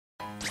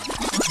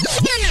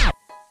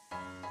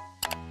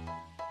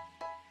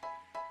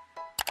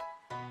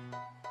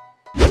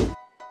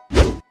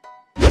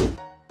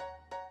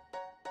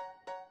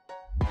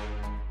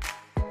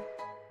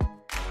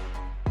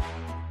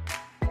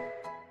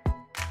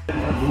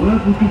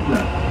الأبواب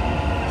تغلق.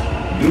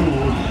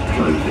 Doors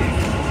closing.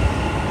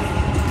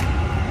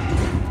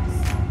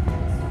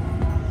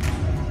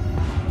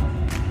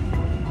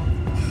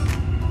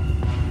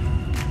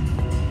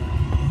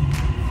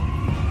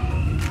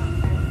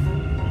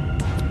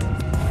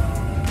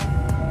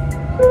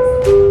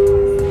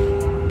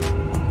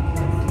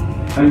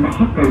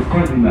 المحطة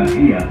القادمة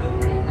هي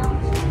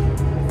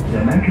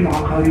الأماكن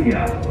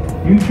العقارية،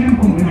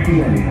 يمكنكم من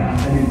خلالها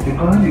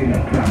الانتقال إلى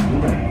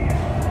THROWBACK.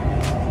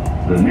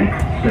 The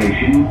next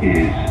station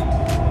is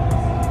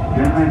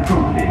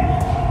JLT.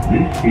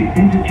 This is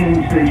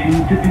interchange station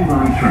to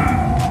Dubai Tram.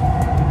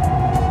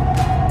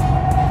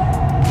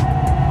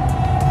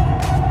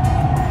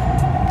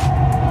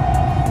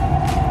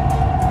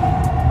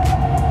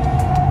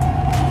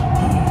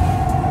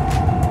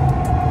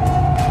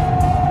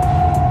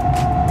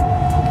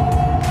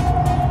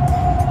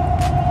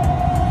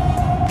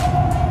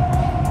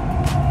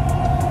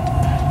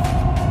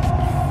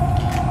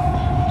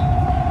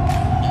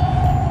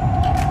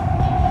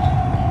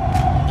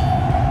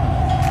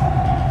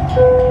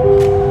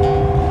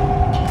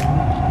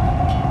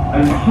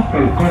 المحطة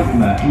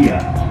القادمة هي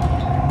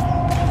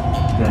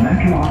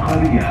الأماكن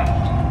العقارية،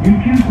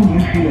 يمكنكم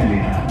من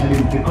خلالها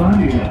الانتقال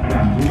إلى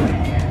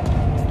THROWBACK.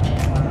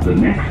 The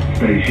next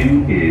station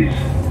is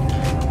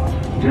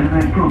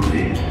JLT.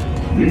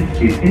 This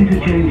is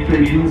interchange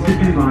station to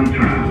Dubai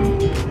Tram.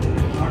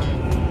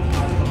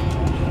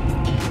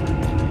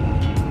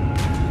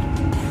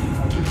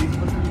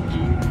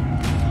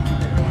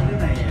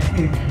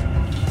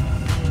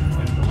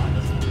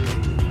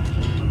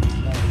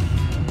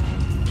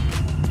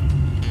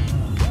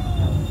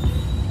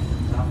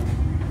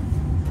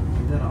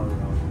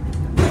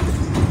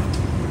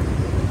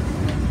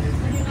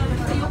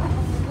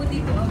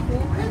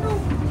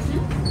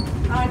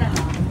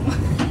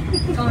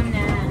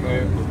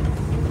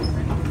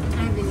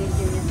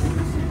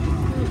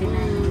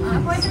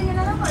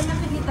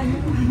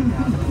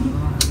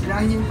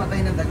 Kailangan yung patay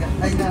na daga.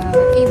 Ay na...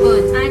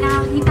 Ibon.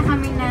 Nakakita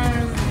kami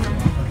ng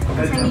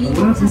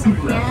isang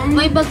sasakyan.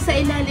 May bag sa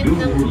ilalim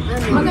ng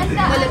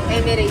Maganda. Walang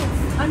Emirates.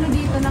 Ano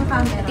dito ng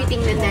camera?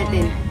 Titingnan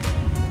natin.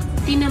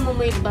 Tingnan mo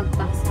may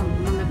backpack sa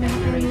mga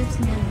Emirates.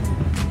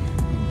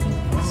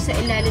 Sa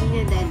ilalim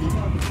niya, Daddy.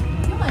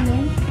 Yung ano?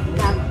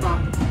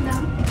 Backpack.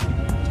 Lang?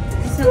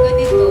 Sa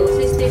ganito,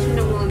 sa station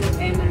ng mga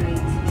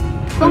Emirates.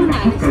 Kung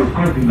naalis.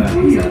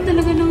 Saan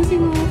talaga nang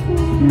singoko?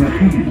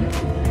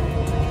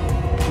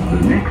 The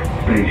next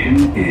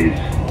station is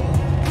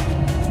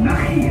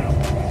Nakhil.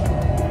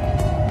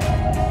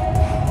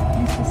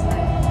 This is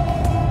like...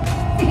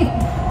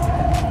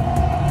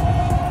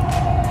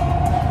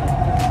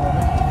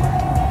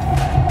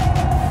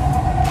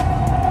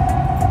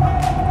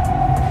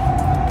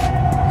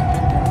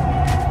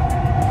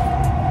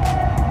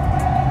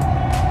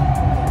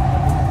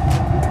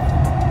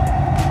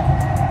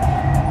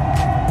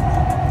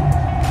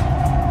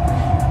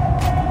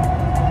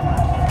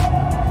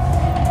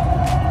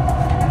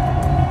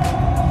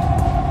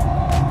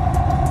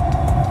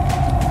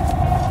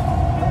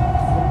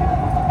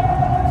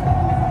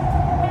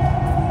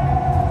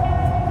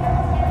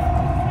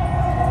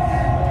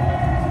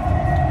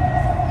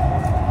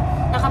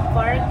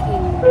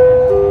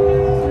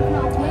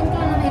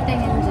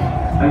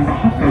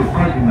 المحطة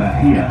القادمة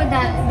هي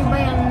Di ba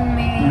yung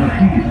may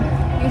Nakhil.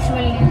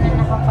 usually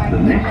na nakapark The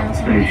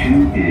next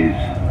station is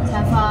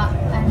sa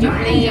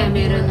Jeepneya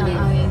meron din.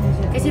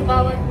 Kasi Kasi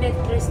bawat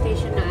metro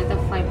station na ata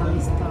 5 ang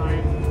star.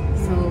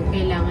 So,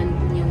 kailangan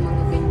yung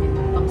mga ganyan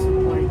pang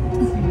support.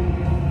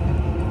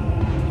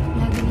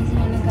 lagi na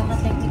sila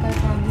nagkaka-technical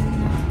problem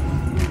na.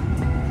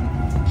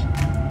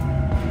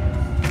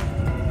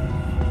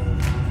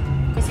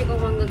 Kasi kung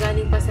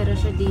manggagaling pa sa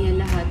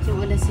Rashidiya lahat, yung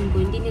alas 5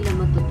 hindi nila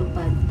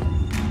matutupad.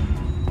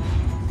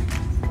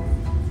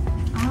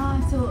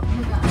 So,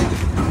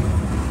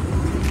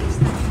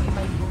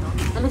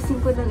 Alas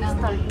 5 na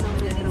start ng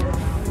metro.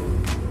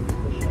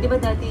 Di ba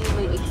dati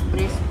may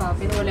express pa,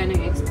 pero wala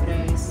nang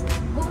express.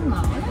 Oo nga,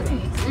 wala na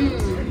eh.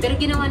 Pero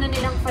ginawa na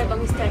nilang 5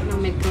 ang start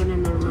ng metro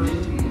na normal.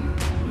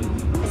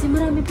 Kasi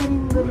marami pa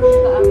rin gano'n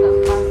kaaga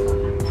ang pasok.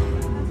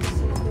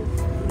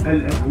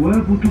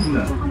 الأبواب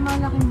تغلق. Saka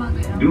malaking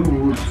bagay ang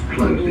Doors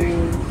closing.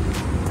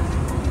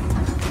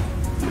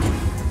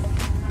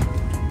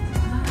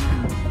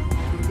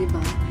 Diba?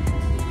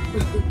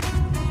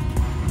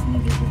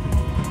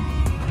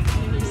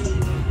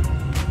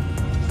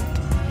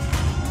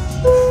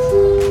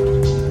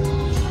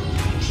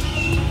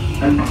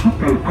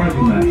 المحطة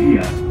القادمة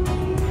هي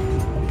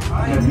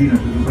مدينة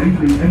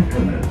دبي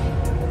الإنترنت.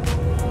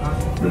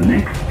 The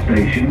next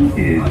station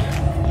is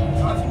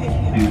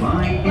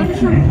Dubai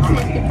Internet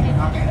City.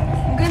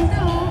 Ang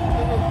ganda oh.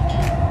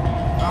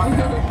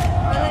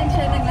 Parang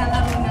siya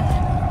naglalaro na.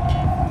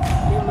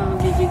 Yung mga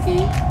video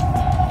game.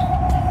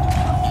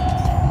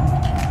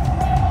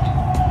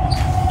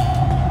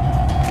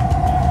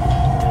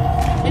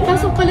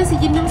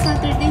 Magji-gym ng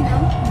Saturday, no?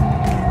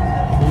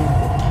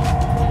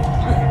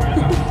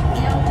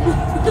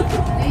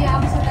 Naiya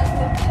ako sa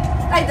tatlo.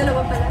 Ay,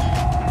 dalawa pala.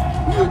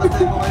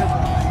 Kapatay ko kayo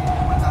para may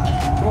mataas.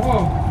 Oo.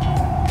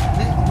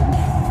 Hindi.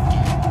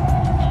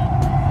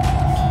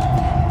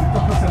 Ito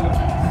ka sa loob.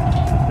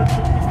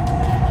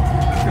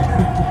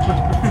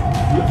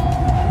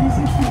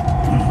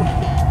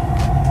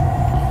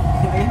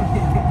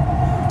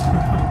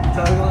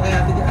 Sabi ko kay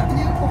ate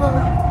niya po ka.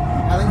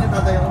 Alam niya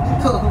tatay ako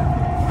dito.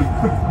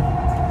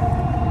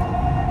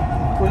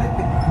 Kulit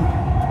eh.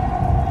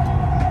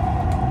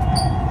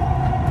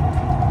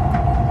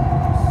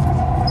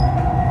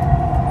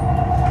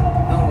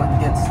 No one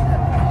gets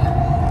that.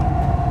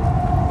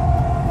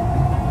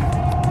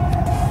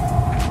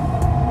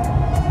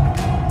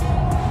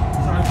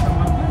 Saan sa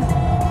mata?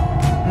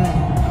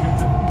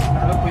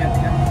 Alam po yan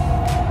siya.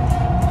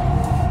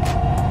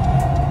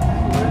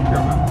 Wala ka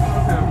ba?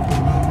 Kasi ako po.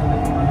 Wala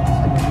yung ano ko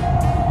sa mga.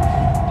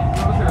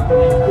 Kasi ako.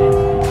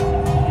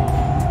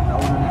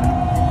 Nauna na.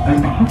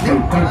 المحطة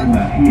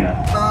القادمة هي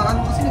Ano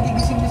kasi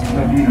nagigising-gising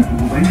na. مدينة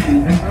دبي May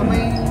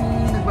الأنفس.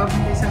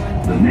 nagbabigay sa akin.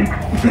 The next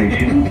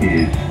station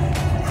is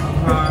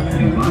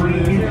Dubai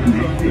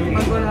International Pag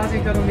City. wala kasi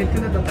karumit ko,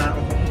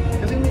 natatakot ako.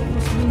 Kasi may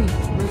cruise dun eh.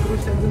 May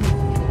cruise siya dun eh.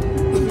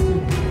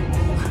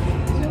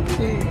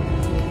 Siyempre,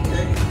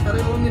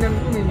 pareho ko nilang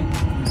ko eh.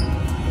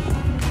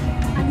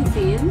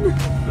 Alisin?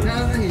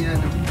 Nakakahiya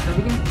no? Sabi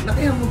ko,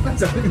 nakihan mo pa.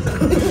 Sabi ko sa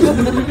akin.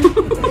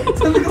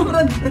 Sabi ko,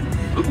 Brad,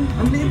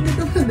 ang liit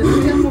nito, Brad.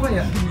 Nakihan mo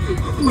kaya?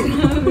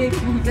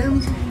 Kaya mo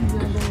siya.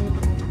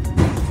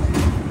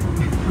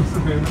 Gusto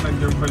ko yun,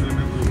 nagyan pa niya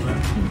ng iba.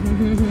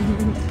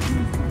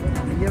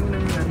 Nagyan mo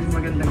naman natin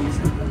magandang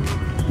isa.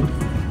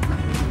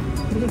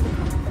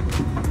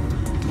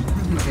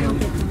 Nakihan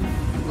mo.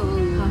 Oo.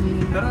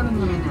 Pero alam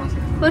mo naman kasi.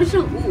 Parang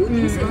siyang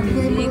uuni sa Hindi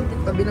ulit. mo,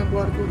 tabi ng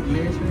kwarto,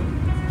 iglesia.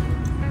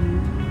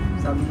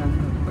 Sabi nga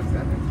nila, pagka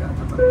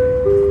nagkatapat.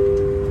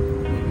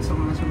 Gusto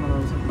ko nga siya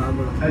makausap bago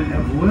lang.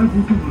 الأبواب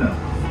تغلق.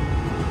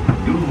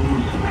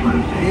 Doors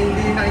closing.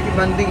 Hindi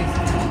nakikibanding eh.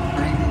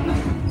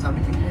 Sabi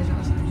ko iglesia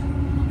kasi.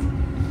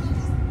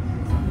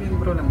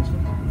 Membro lang siya.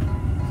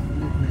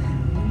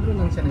 Membro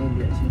lang siya ng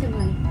iglesia.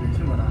 Diba?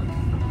 Iglesia marami.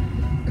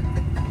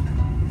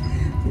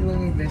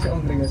 Yung iglesia,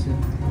 kongregasyon.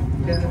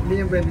 Kaya hindi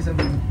niya pwede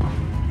sabihin.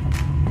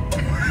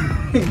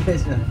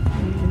 Iglesia.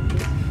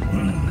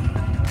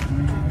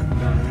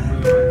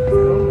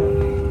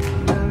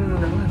 Dami mo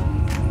naman.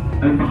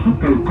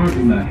 المحطة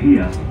القادمة هي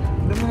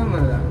Dami mo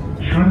naman lang.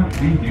 شرف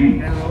DG.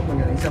 Kaya ako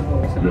magaling. Isa po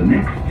ako sa The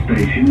next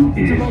station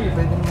Isa is po ako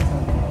pwede naman sa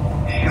akin.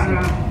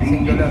 شرف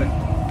Singular DG. eh.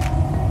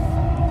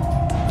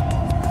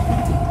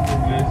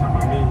 Iglesia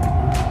kami.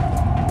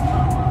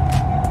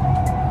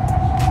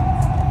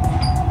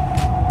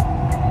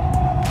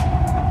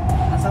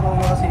 Nasa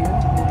Roma kasi yun.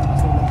 Hindi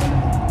nakasulat pa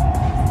naman.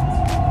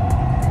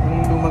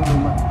 Yung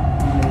lumang-luma.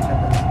 Iglesia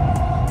talaga.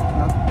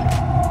 No?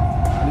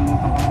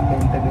 Kalimutan ko yung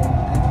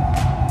 20-20.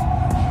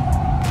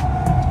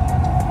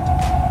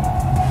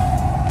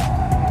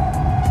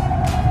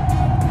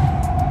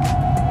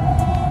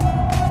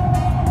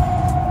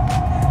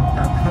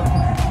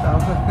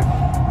 Tama.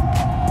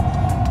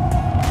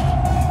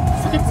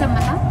 Sakit sa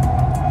mata?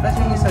 Tapos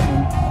yung isa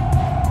din,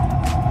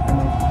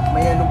 ano,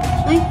 may ano po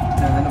siya. Ay,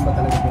 Na ano ba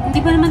talaga yun? hindi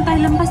ba naman tayo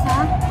lampas ha?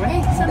 Ay,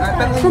 saan Ah,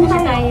 pero Saan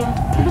hindi- tayo?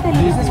 Di ba tayo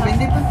Business ba? lampas?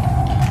 Hindi pa.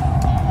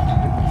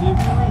 Jeep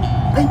naman.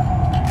 Ay,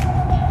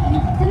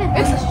 Talaga?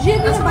 Eh,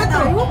 JLT na ba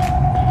tayo?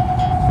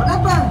 wala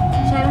pa.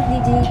 Sheriff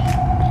DJ.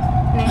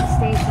 Next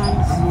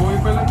stations. Umuwi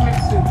pa lang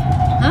next eh.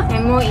 Ha?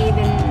 MOE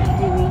then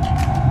GV.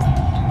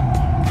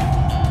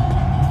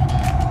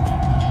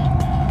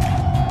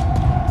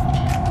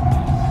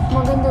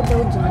 Maganda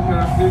daw dyan.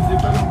 Nag-DJ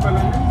pa lang pala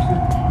next eh.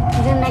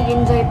 Diyan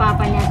nag-enjoy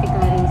papa niya, Ate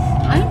Clarice.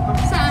 Ay,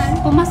 Saan?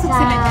 pumasok Sa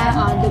sila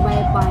dyan.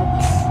 Dubai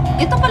Parks.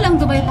 Ito palang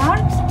Dubai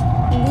Parks?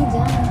 Hindi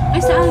dyan.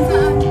 Ay, saan?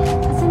 Asan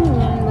yun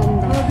yung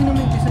banda? Grabe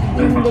naman ito sa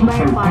Yung Dubai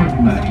المحطة Park.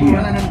 القادمة Wala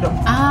هي nang dog.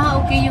 Ah,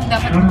 okay. Yung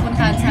dapat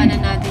pupuntahan sana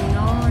natin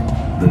noon.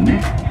 The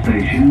next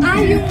station Ah,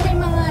 is yung may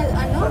mga,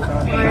 ano?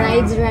 Mga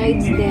rides Mga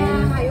din.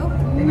 hayop?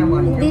 Tingnan mo.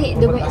 Hindi,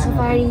 Dubai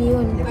Safari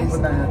yun. Yung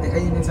pupuntahan natin.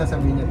 Ay, yun yung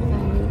sasabihin natin.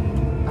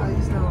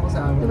 Ayos lang ako sa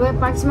amin. Dubai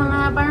Parks,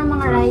 parang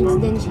mga rides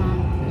din siya.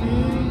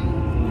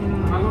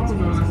 Akala ko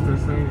doon na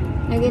stress lang eh.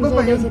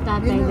 Nag-enjoy daw si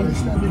tatay Yun din. na,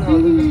 sabi na ako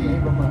doon. May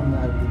iba pa ang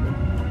natin.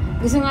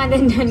 Gusto nga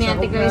din daw ni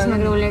Ate Clarice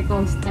mag-roller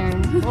coaster.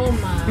 Oh,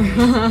 ma.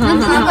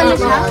 Nandun pala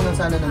siya? Ano,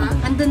 sana naman.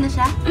 Andun na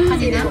siya?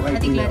 Kanina?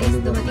 Ate Clarice,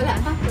 dumating Wala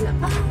na? pa, wala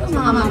pa.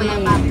 Mga mamaya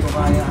pa. Hindi ko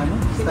kaya ano.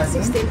 Diba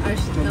 16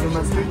 hours daw Medyo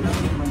siya.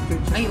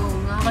 mag-church. Ay, oo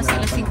nga. Kasi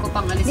alas 5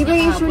 pang alis Di ba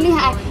na usually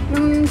kahapon yun.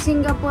 nung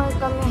Singapore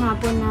kami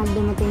hapon na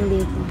dumating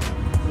dito.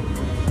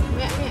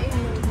 Maya, yun.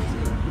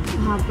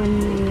 Hapon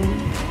na yun.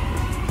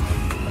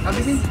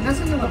 Abidin,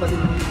 nasan yung kapatid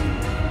mo?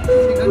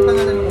 Ang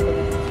pangalan ng kapatid?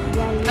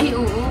 Ay,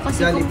 oo. Kasi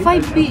kung Jollibee.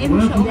 5 p.m.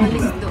 siya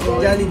umalis doon.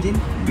 Jolly Jin?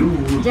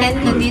 doors 10 na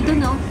closing. dito,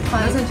 no?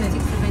 5, Nasaan siya? 6,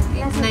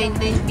 7,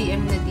 8, 9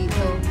 p.m. na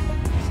dito.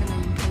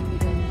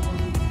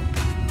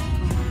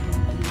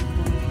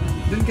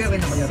 Doon kayo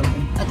kayo nakayaroon.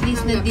 At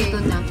least nandito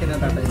na.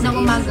 Kinatatay. Nang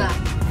umaga.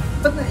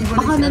 Ba't na-iwalay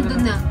Baka si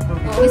nandun na.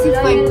 ano? Kasi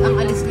 5 ang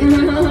alis niya.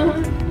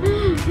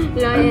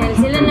 Loyal.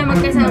 Sila na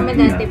magkasama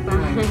dati pa.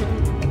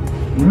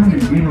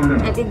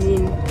 Ate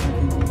Jean.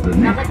 The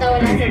next Nakatawa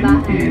lang sa station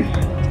bahay. is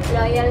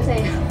Loyal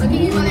sa'yo.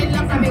 Maghihiwalay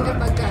lang kami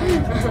kapag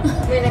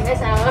May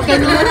nag-asawa.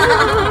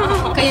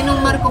 Kaya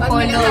nung Marco Polo,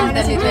 ang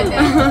dali-dali.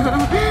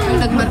 Nung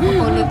nag-Marco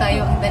Polo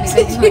tayo, ang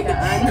dali-dali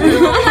madaan.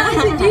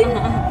 si Jean.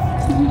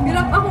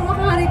 Hirap ako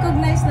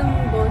makarecognize ng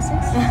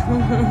boses.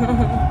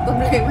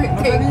 Problema yung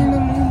tayo. Madali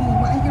lang yun.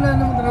 Makikilala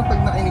mo talaga pag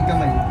nakinig ka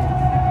maigi.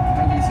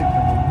 Nag-iisip ka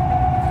mo.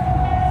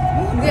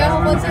 Hindi ako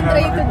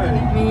concentrated dun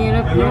eh.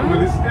 Mahirap Hello, yan.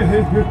 malis ka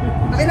eh.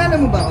 Nakilala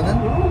mo ba ako nun?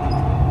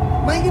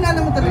 Makikilala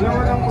mo talaga Alam mo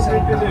ang lang isang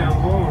kung tao.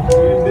 ako.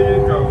 Hindi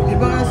ikaw. Di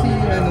ba nga si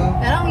ano?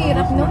 Pero ang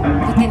hirap no?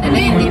 Buti na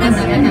lang, hindi na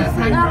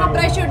naranasan.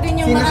 Nakaka-pressure din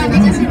yung Sino- marami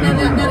sino- kasi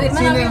marami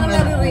sino yung yung-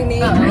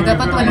 naririnig. Oo,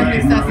 dapat walang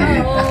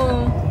nagsasalita. Oo.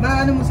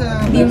 Ano mo sa...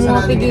 Hindi mo sa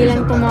mapigilan isang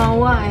tao?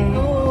 tumawa eh.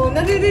 Oo,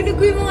 naririnig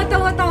ko yung mga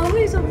tawa-tawa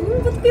eh. Sabi ko,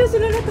 ba't kaya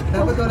sila natawa?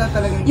 Dapat wala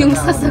talagang Yung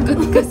tatawa. sasagot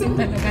kasi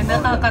talaga,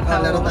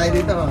 nakakatawa. Laro tayo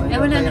dito. Eh,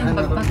 wala nang Ano?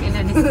 backpack,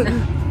 inalis na.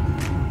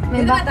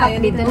 May backpack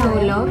dito na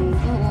hulog.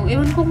 Oo,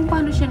 ewan ko kung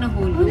paano siya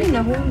nahulog. Ano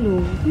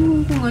nahulog?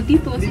 Ewan ko nga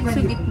dito, Hindi kasi pa,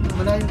 sa gitna.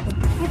 Wala yun.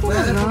 Ito Wala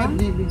na, na no?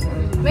 FDB.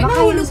 May Baka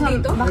nahulog yun sa-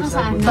 dito? Baka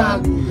sa ano?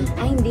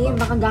 Ay hindi,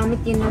 baka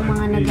gamit yun ng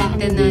mga nag-ano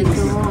Maintenance.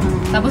 dito.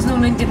 Tapos nung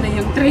nandiyan na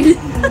yung train.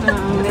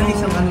 Hindi,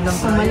 isang ano lang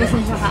tayo. Umalis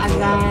na siya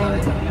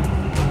kaagad.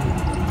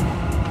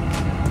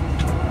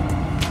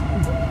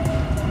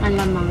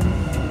 Alamang.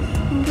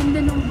 Ang ganda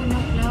ng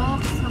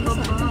bulaklak sa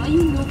baba.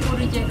 Ayun no,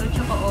 puro yellow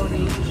tsaka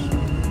orange.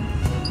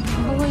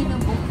 Buhay na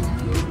buhay.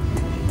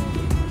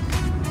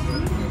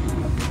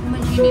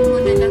 Imaginin mo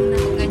na lang na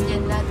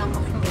ganyan lahat ang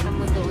makikita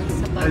mo doon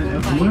sa bagong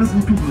الأبواب país.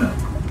 تغلق.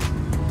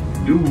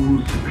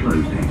 Doors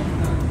closing.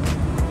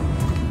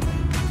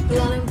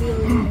 Wala nang view.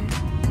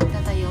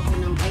 Magtatayo ako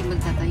ng,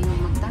 magtatanim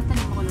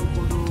ako ng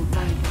puro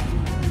violet.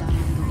 Wala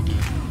na doon.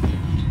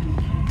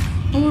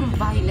 Puro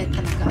violet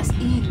talaga, as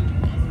in.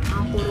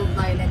 Puro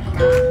violet ka.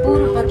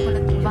 Puro purple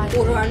at violet.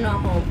 Puro ano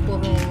ako,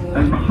 puro...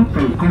 المحطة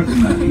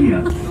القادمة هي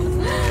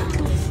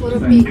Puro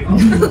Bank pink. of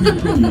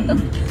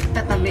England.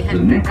 Tatabihan The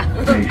mo next ka.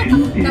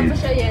 station Tapos is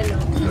siya yellow.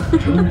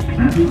 First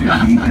Avenue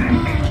Bank.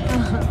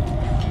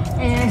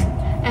 Eh,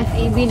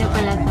 FAB na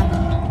pala to.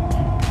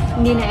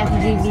 Hindi na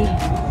FGB.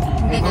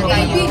 Hindi na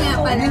tayo. Hindi nga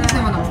pala. Hindi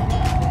naman ako.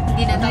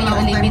 Hindi na tayo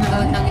alipin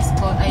doon ng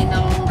spot ay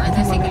ng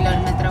singular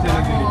na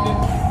trabaho.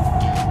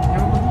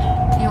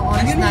 Yung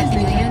oras natin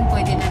ngayon,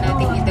 pwede na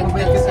natin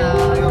idagdag sa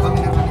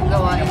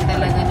gawain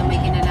talaga na may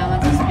kinalaman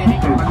sa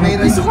spiritual. May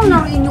rice. Gusto ko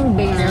laruin yung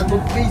Kaya bear.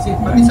 toothpaste eh.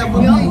 Pati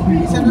sabon eh.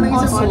 Isa na lang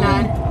isa po.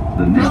 Polar.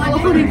 The next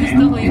Ako rin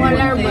gusto ko yung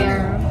Polar bear.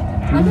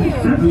 Ano yun?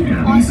 Abu Dhabi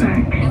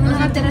Bank. Yung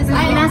nakatira sa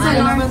Ay, nasa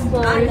ano, North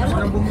Pole.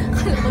 Sabon.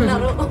 Akala ko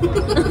laro.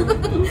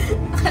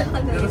 Akala ko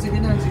Pero laro. sige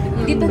na, sige na.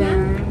 Dito na.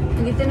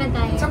 Dito na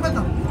tayo. Saan ba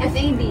ito?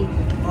 FAB.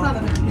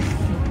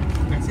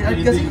 Si Ed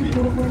kasi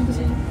puro kwento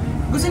siya.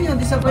 Gusto niyo,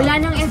 di sa Wala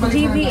nang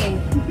FGB eh.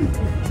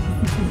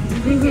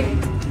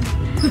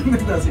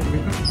 Nagtasip ko.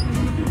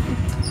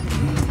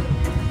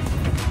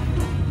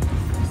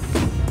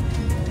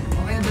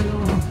 Okay, ang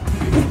dalawa.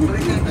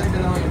 Balik na tayo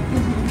dalawa.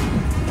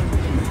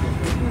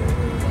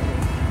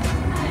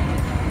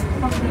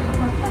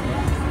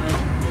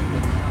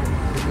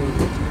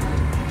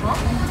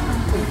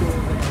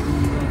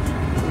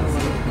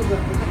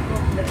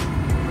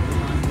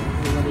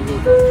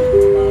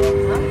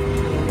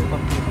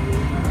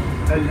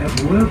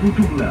 الأبواب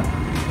تغلق.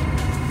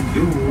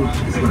 Doors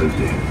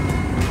closing.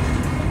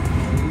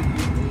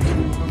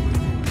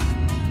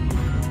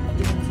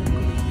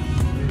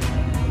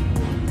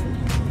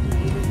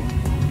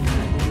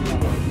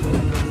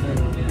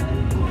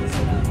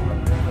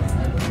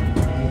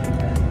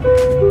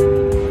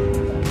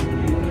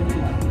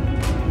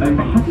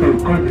 المحطة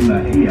القادمة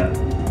هي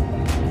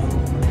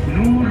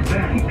نور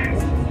بانك.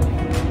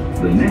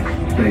 The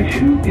next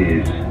station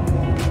is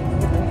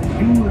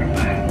Noor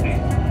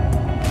Bank.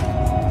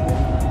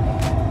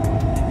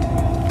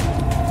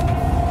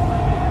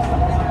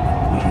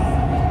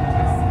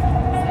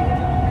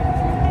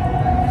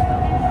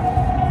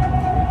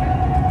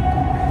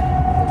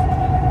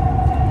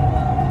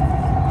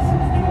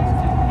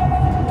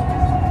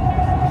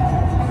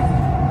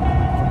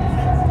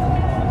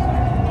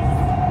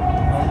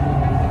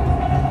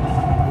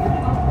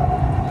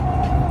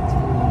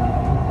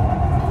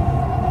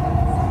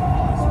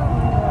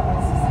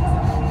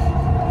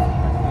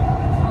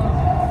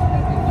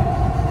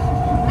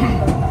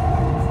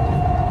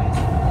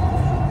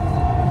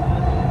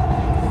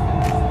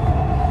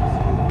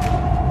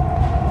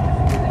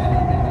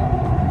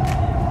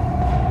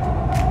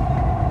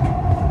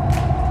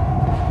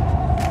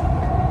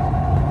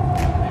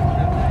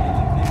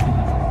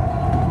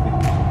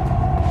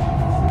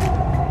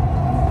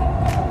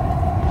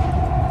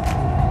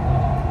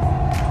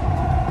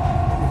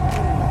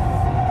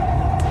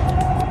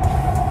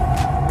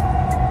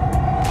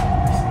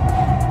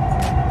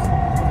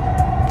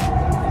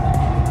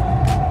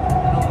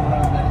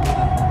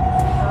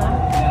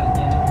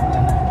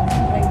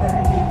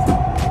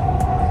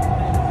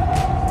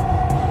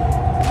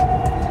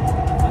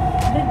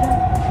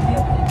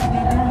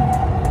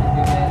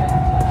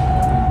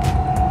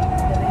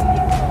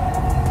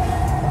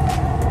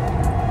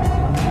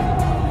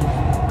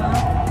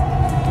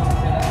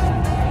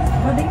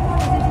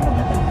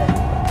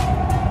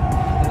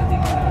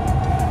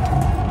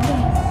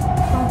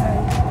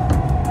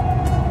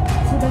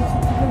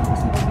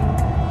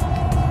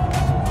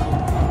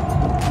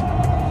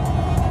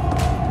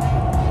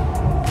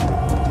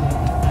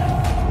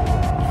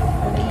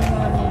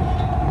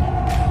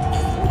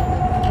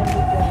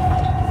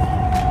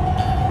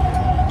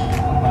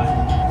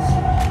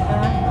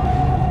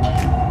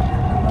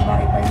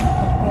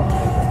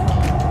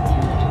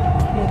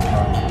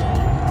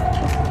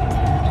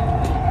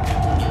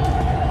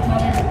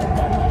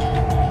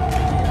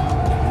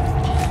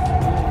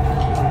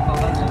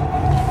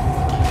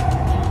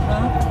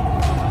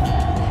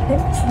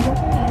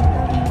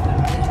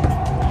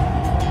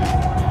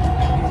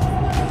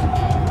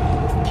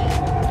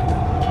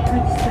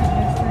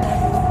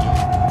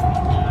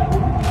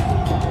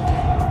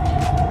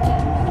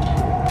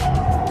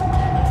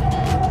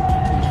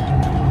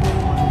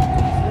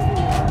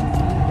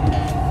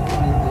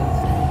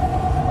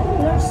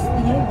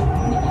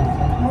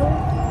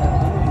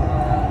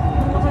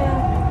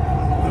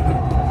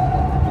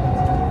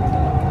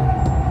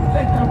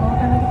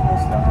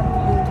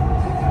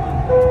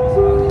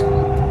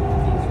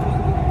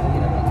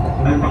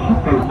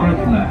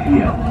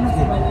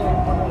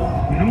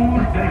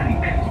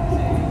 Bank.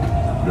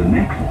 The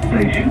next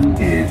station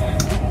is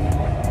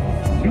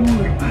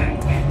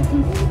THROWBACK.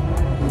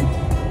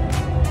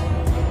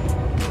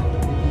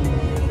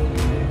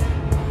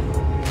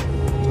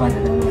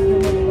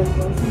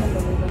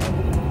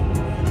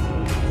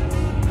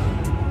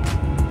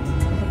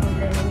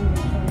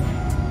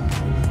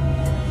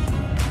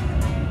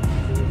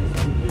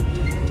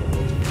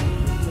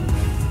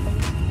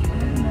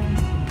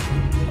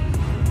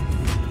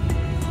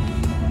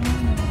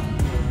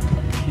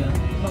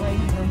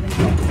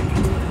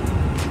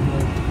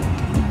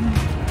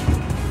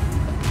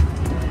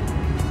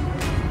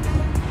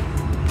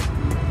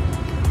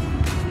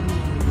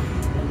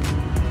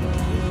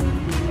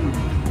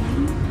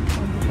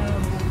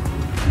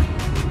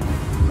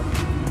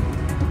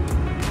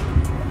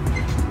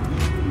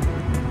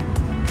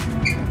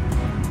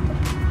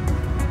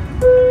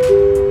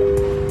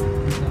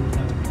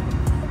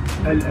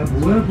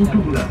 الأبواب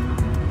تغلق.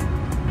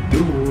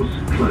 Doors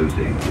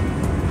closing.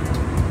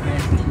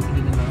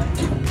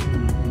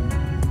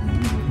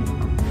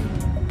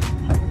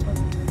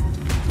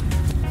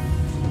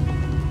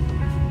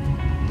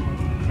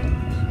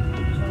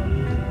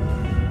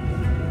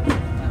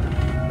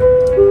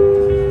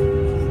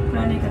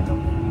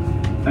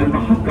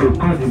 المحطة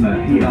القادمة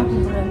هي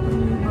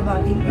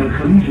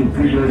الخليج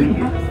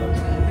التجارية.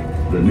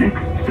 The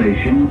next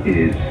station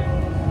is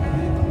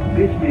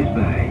Business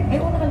Bay. Ay,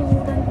 kung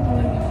nakalimutan ko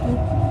pala dito.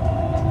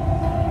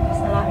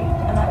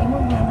 Alain mo,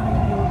 meron na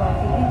kayong yung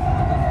bahay eh.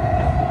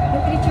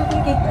 Yung creature ko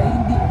kay tayo,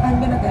 hindi, ano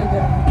ba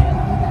nagagawa?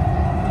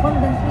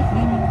 Fondant street,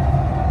 ganyan.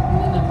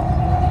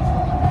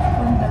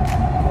 Fondant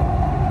street ko.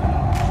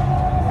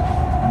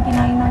 Ang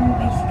kinain namin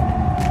ice cream.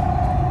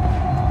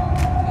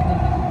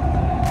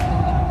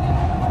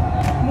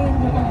 Ngayon,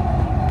 di ba?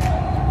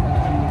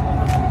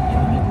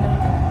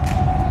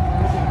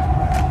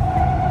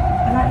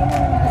 Alain mo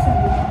yung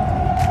kasabi mo.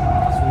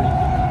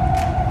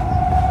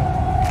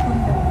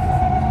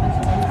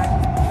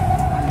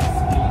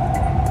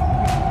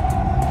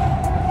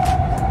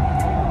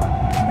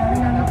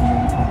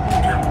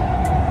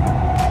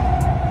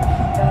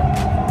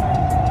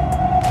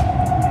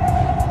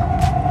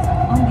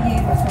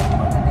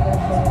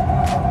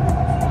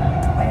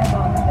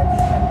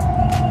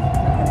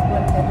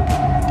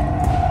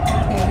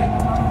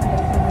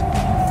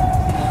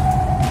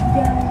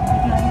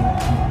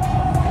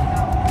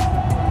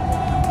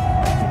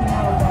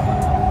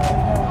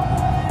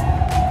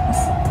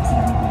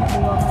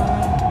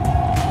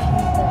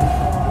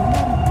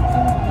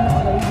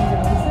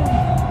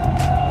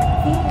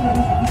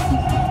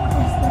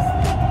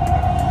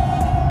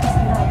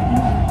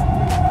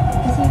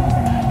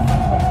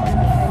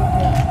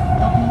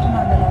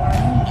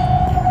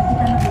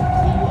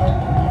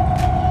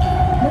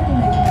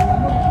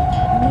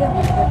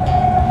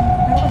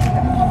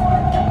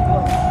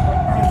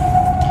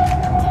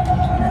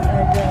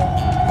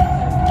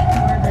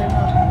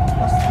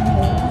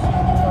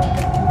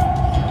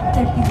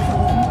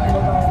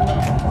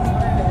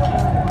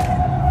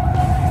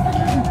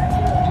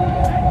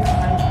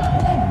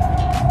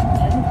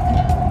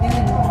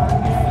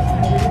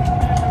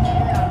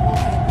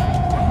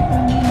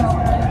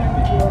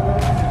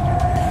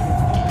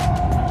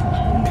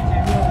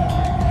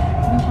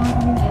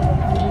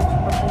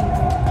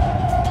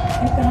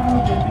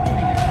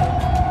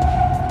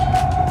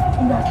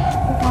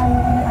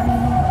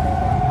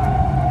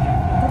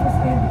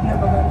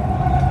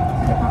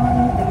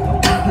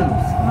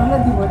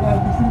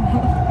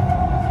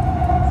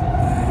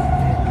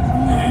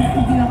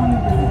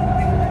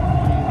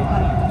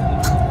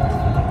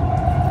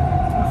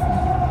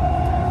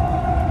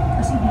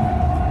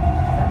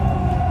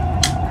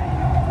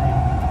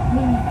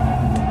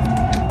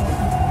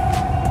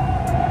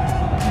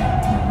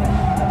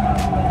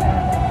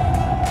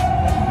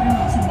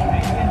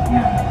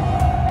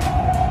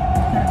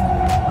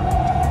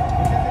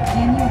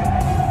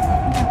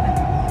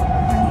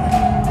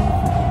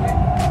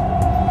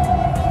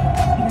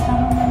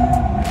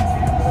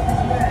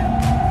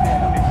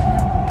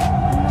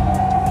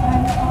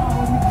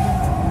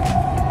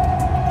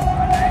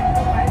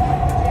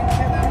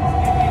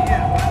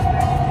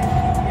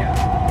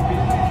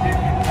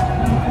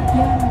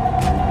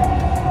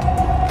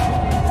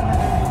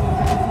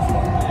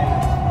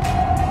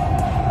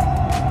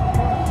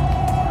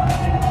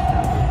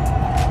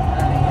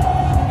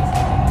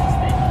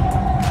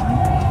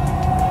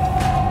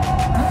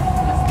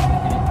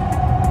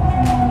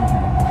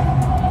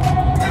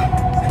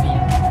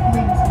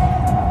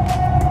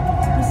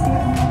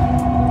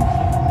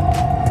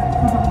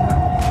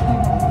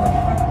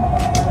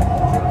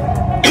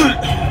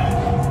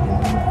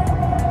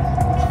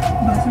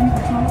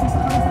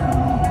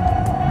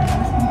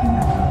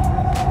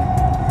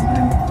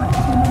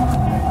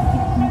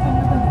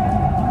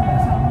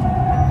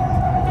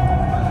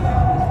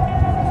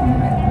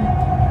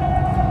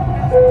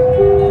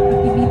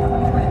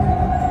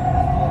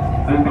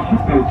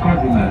 المحطة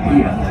القادمة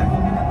هي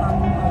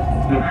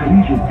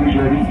الخليج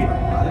التجارية.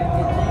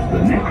 The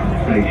next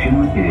station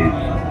is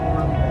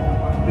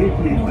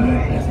Business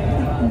Bay.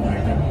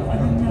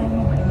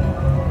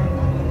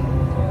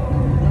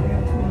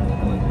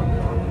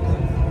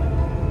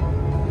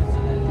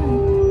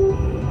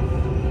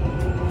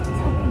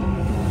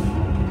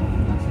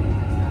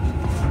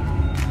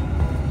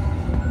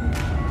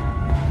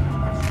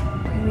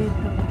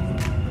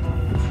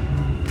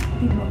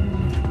 Active mo.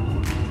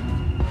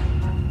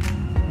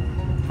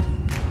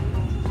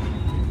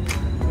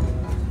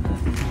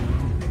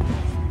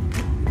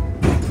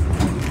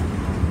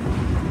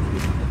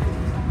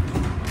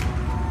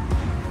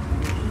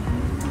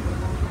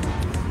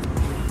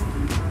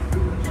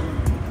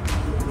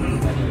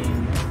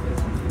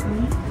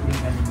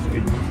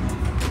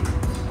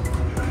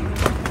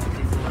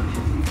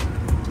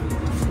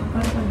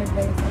 Para kang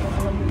nag-diet ako,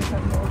 alam mo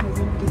isang mo ako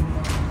hindi.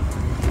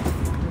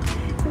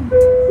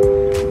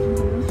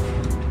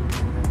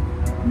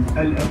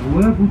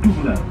 الأبواب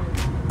تغلق.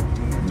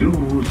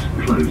 Doors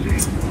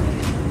closing.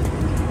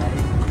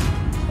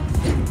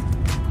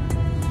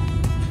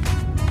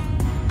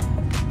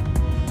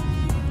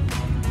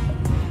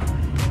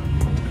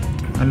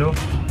 Hello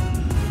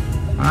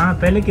हाँ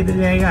पहले किधर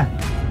जाएगा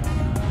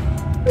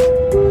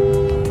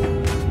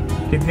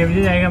कितने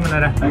बजे जाएगा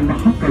मनारा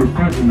المحطة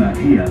القادمة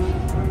هي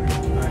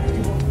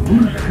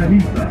برج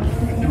خليفة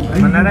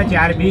मनारा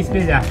 4:20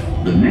 पे जा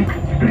The next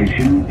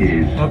station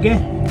is okay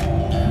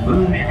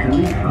برج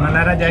خليفة.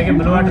 मनारा जाके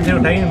ब्लू वाटर से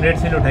उठाएगी रेड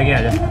से उठा के आ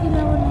जा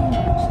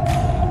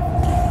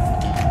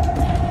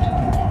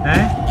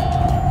हैं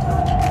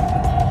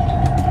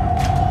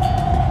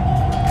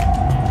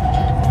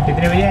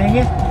कितने बजे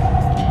आएंगे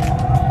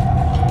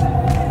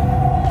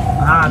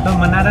हाँ तो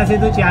मनारा से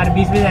तो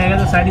 4:20 पे जाएगा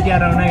तो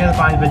 4:30 होना है तो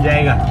 5 बज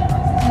जाएगा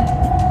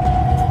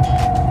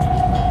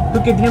तो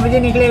कितने बजे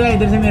निकलेगा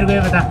इधर से मेरे को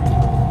ये बता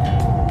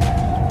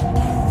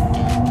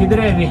किधर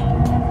है अभी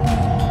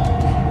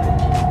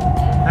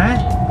हैं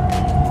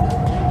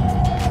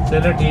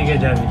चलो ठीक है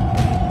जा भी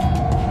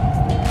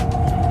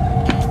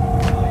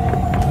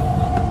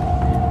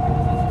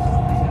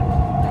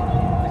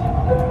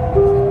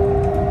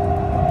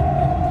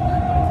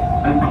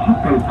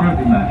المحطة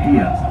القادمة هي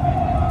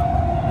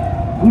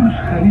برج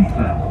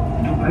خليفة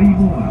دبي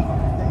مول.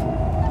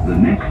 The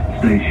next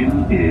station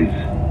is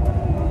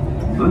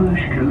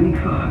Burj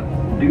Khalifa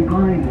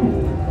Dubai Mall.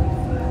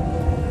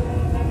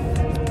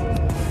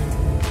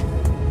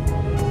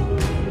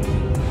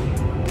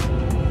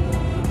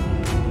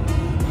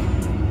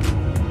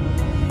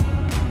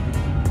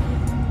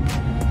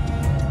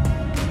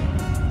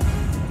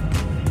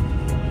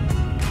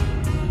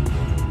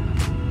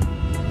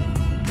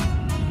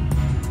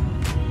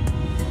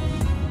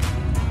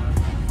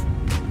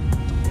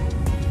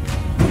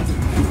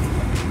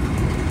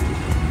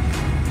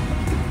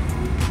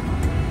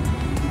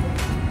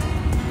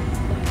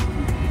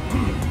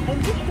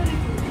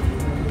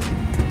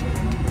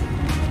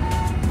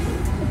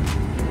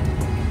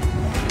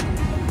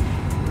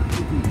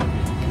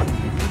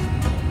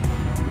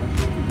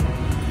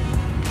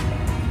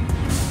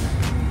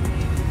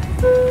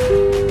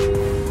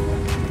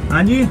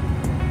 हाँ जी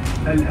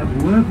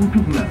الأبواب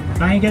تغلق.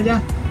 कहाँ क्या जा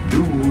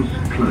Doors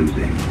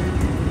closing.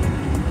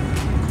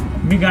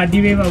 मैं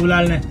गाड़ी में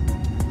बाबूलाल ने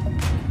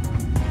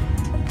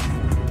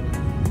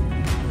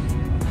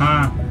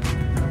हाँ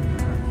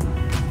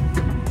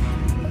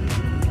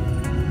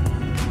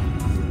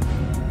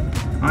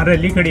हाँ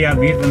रैली खड़ी है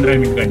 20-15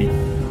 मिनट गाड़ी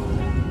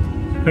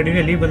खड़ी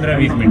रैली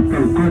 15-20 मिनट المحطة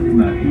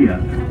القادمة هي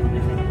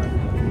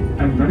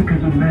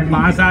المركز المالي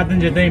 5-7 दिन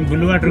जते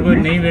ब्लू वाटर को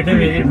नहीं बैठे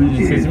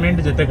सीमेंट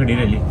जते खड़ी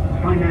रैली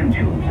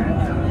Financial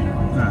Center.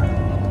 हाँ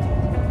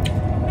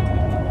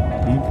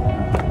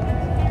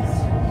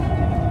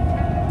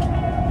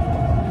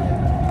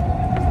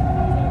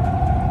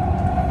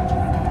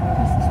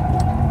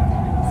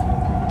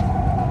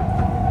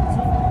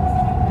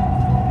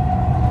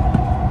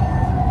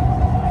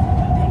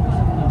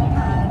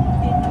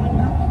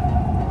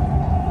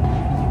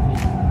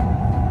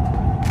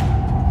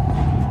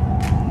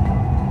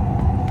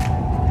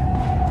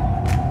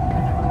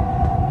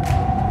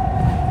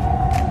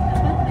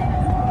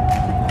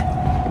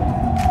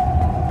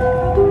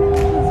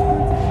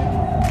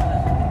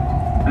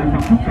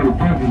المحطة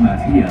القادمة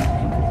هي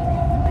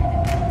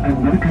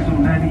المركز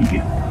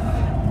المالي.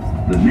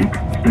 The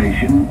next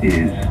station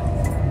is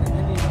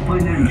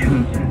Financial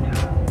Center.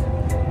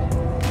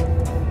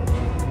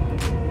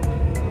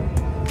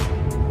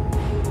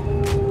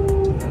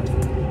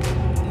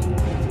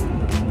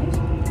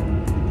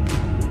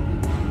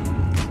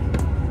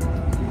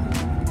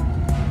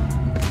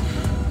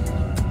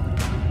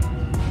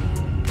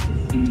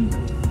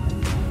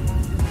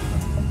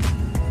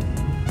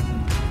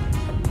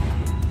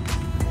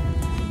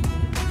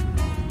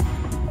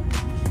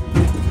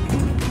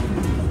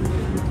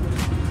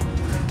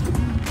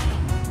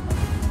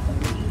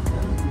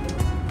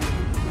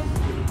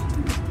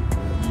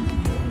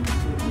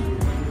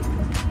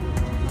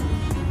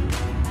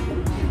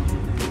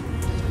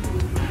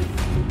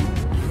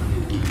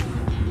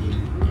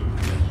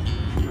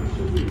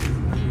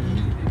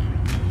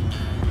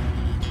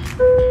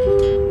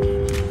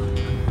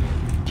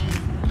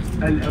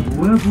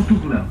 الأبواب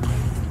تغلق.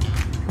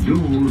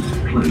 Doors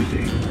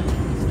closing.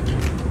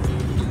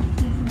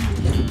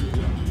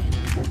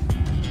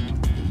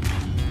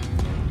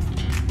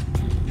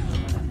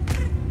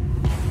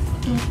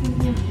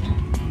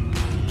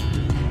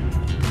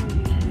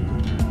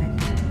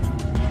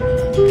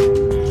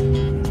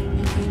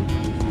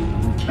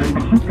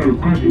 المحطة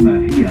القادمة القادمة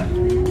هي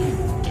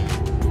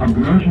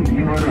أبراج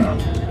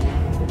الإمارات.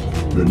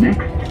 The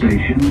next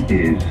station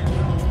is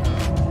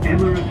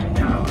Emirates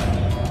Towers.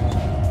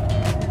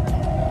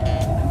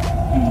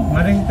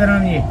 हमारे इस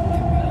तरह ये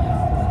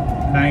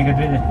कहाँ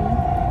करते थे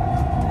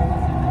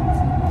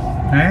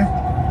हैं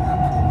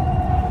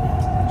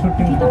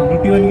छुट्टी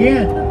ड्यूटी बन गई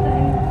है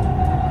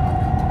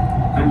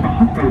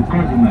المحطة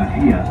القادمة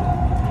هي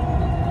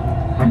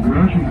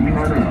أبراج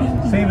الإمارات.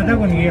 सही बता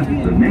कौन गया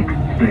The next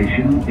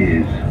station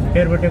is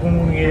फिर बटे कौन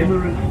गया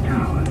Emirates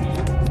Towers.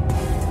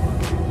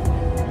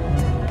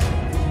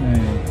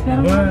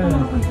 Pero Wah.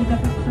 kalau kita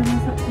kesana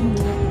Sabtu.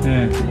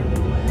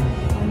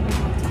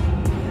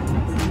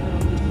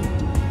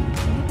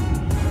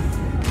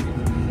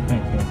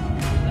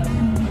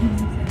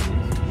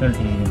 चल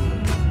ठीक है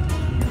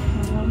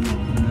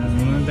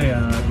मैं तो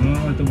यार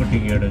मैं तो बटी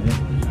गेड़ है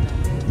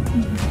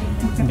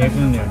देखो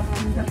यार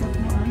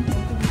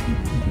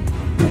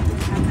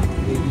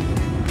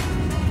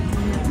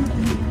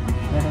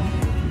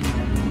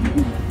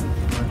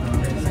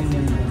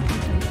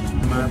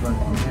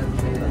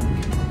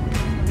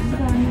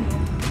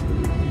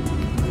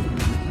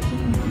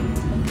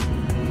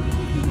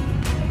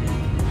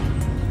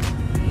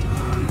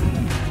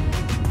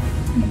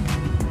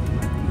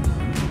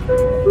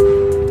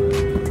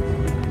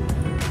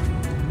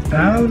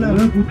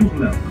الأبواب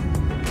تغلق.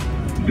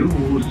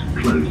 Doors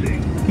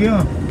closing. क्यों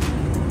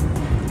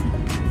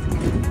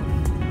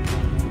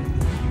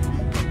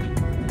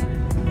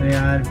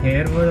यार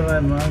फिर वो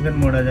मांगन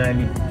मोड़ा जाए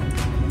नहीं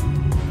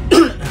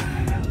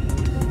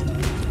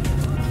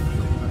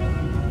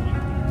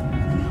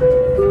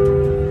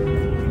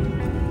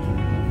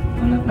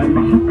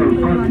المحطة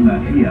القادمة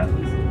هي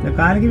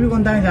कार की भी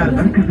कौन था यार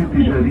المركز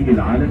التجاري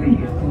العالمي.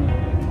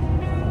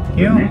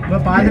 क्यों वो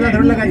 5 लाख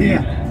थोड़ा लगा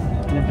दिया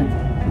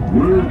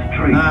World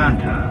Trade Ah.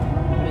 Center.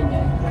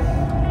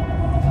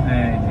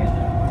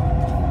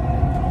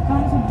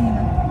 Kamu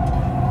Sabrina?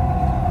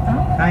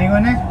 कहीं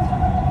कौन है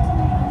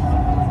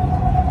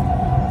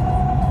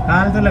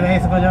काल तो लगाए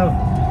इसको जाओ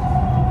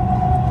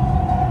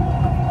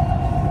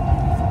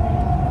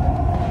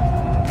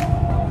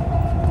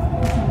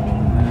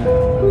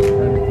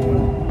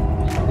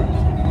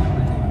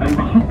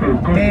المحطة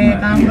القادمة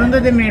काम هي करो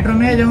तो मेट्रो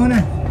में आ जाऊँ ना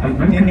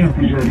المركز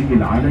التجاري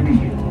العالمي.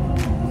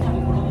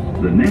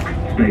 The next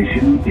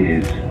station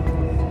is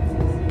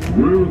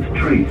World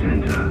Trade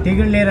Center.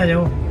 Ticket ले रहा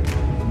जाओ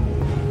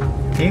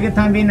ठीक है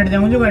था भी नट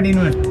जाऊँ जो गाड़ी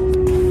में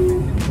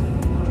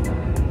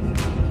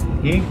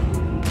ठीक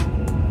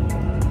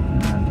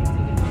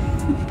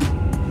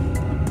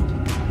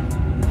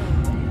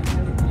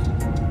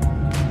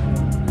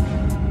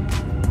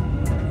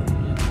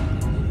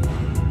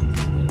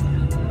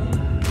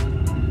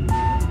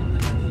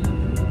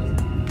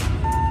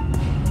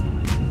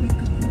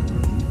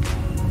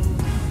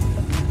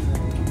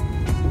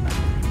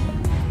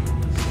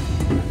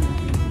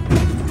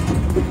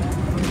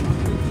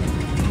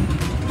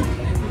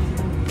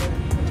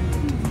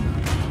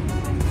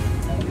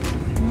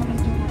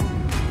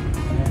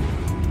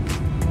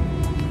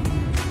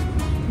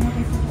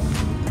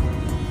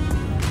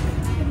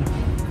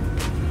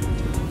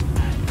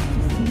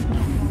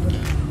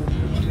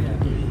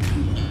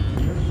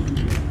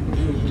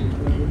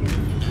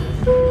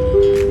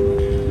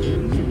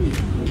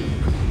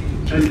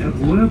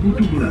الأبواب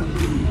تغلق.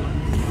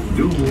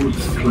 Doors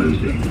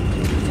closing.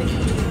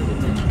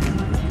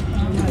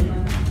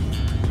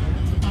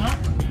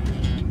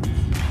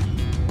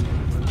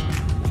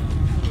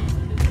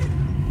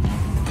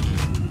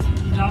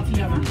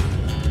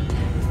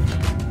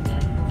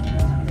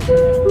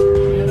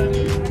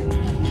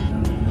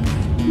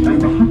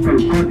 المحطة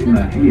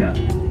القادمة هي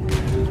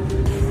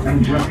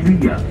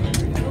الجاهلية.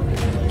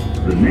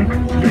 The next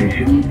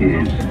station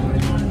is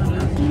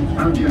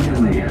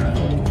الجاهلية.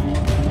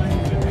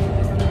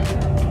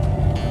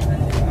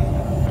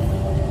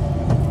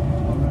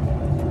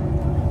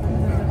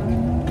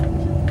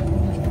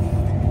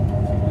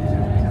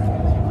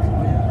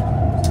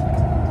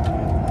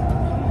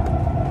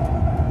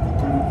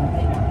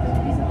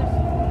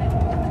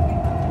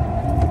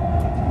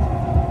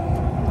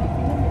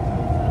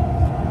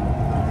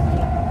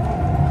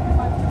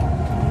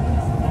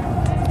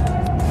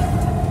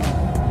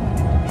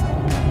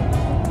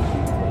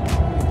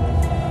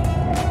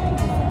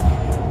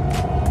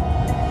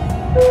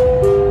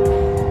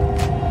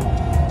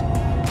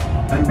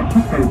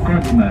 المحطة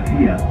القادمة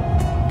هي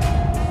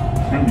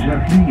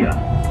الجاهلية.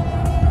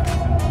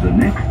 The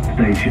next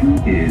station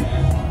is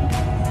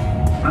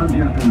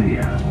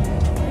الجاهلية.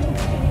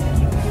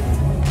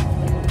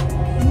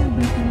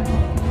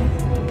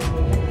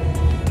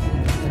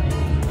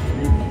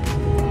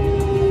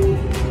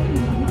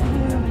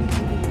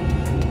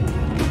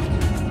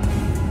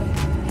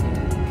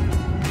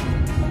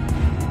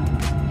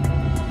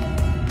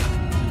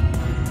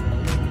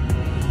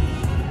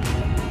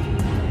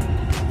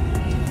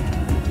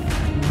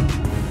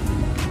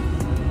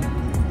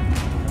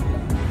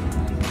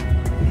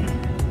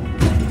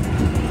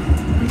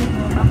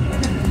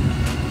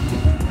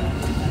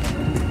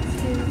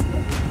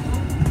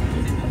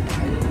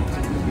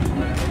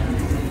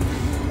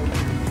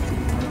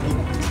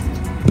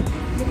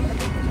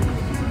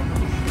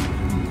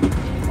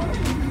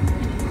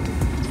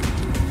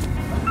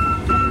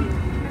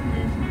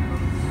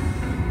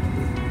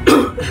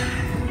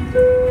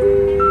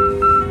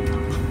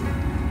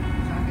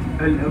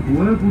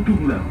 الأبواب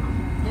تغلق.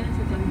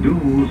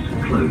 Doors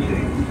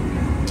closing.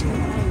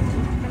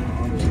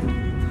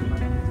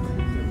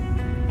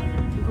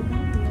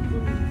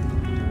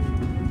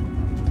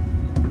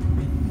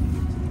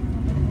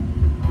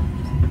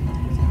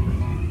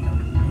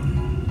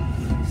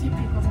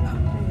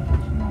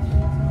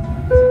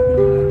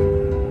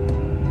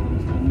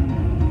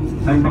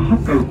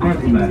 المحطة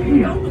القادمة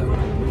هي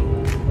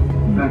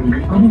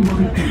بنك أبو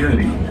ظبي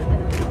التجاري.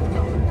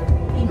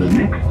 The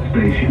next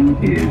station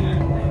is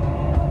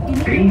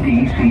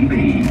ADCB.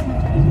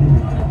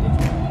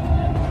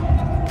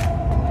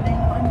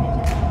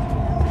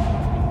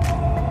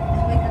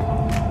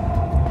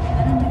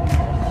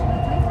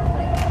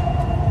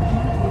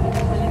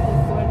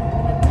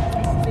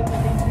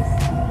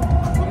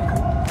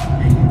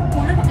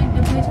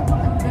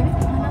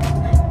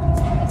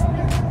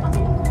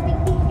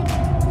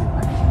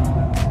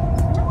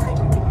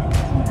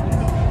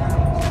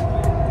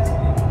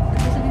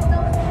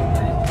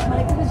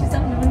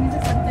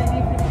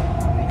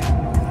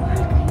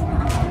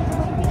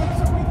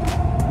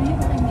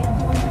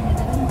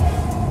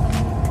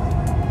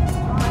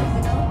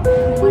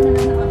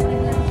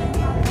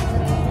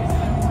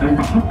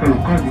 المحطة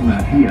القادمة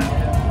هي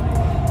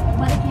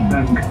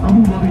بنك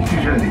أبو ظبي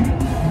التجاري.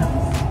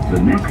 The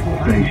next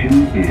station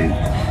is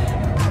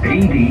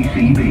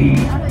ADCB.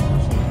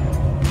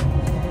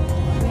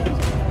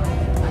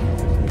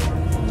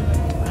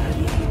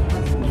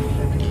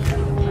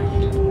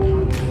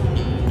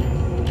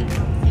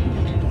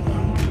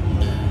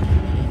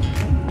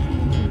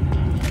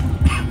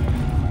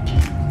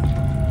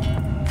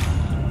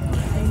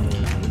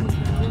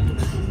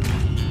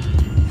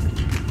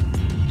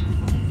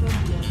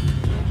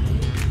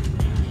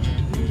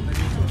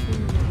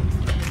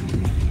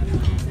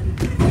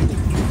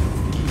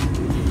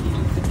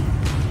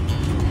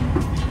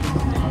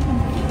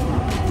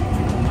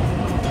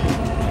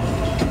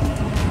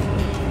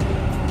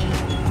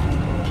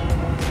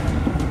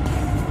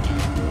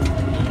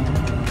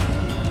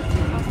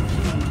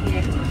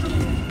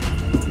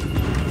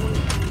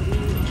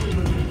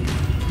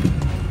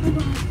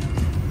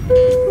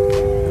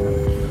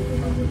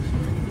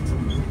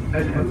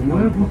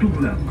 الأبواب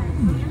تغلق.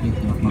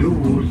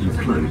 Doors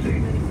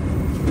closing.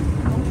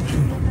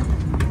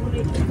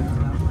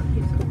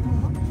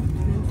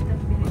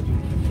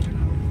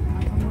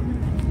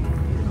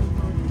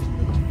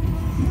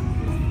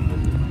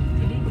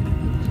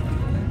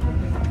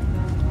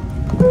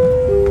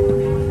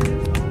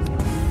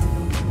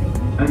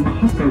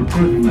 المحطة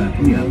القادمة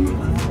هي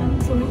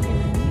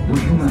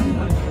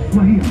وحمامة،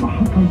 وهي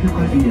محطة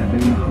انتقالية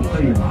بين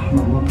خطي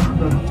الأحمر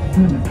والأخضر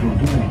لمترو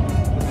دبي.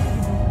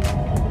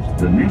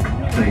 The next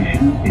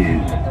station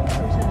is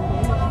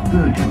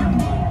Bergman.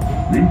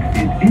 This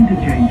is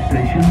interchange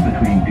station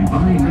between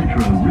Dubai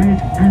Metro Red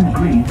and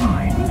Green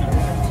Lines.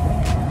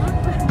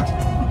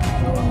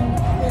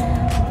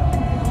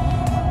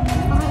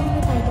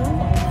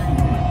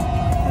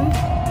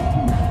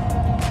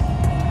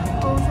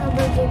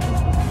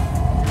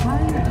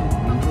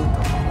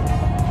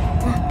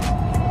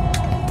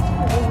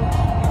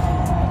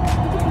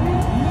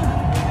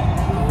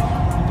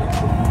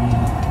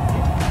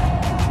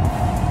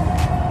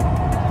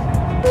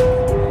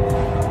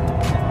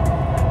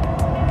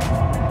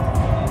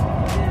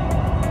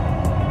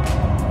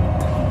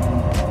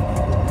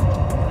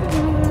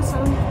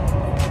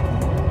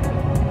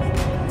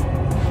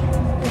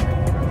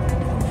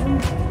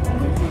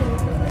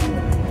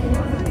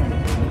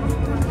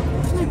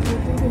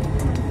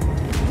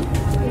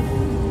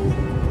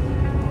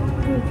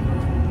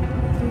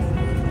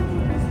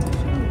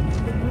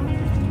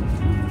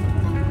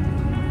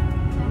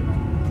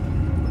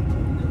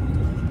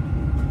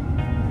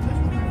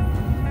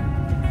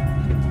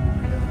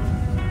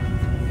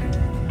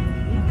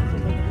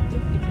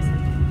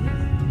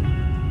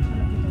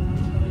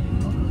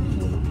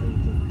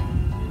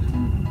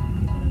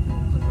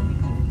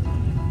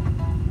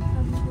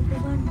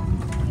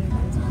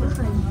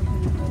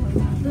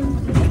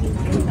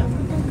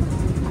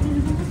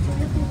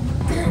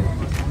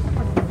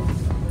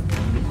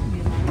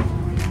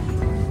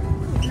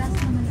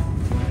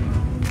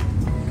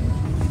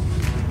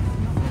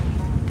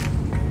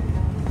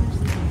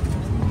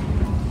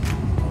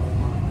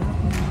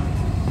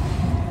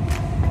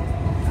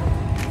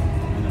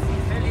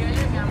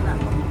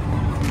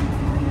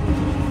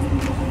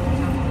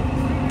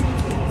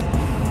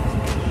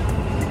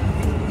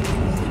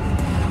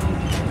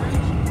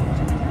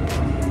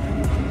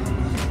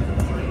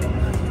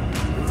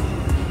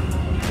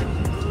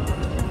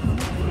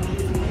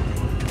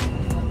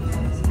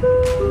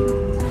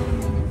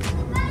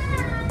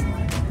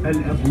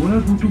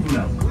 الأبواب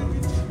تغلق.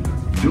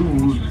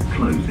 Doors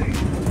closing.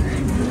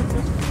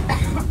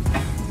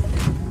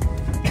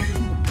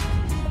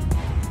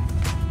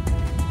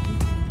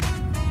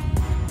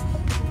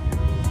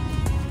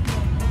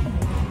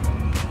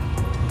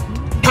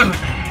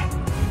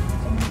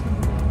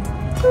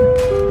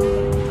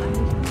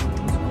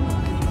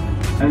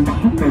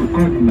 المحطة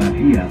القادمة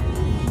هي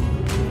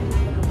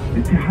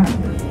اتحاد.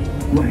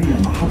 وهي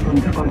محطة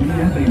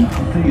انتقالية بين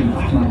خطي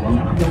الأحمر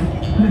والأخضر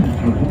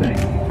لمترو دبي.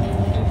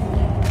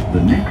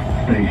 The next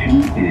station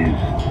is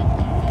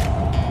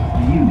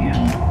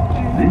Union.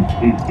 This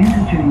is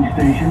interchange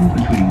station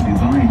between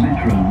Dubai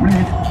Metro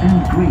Red and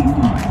Green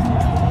lines.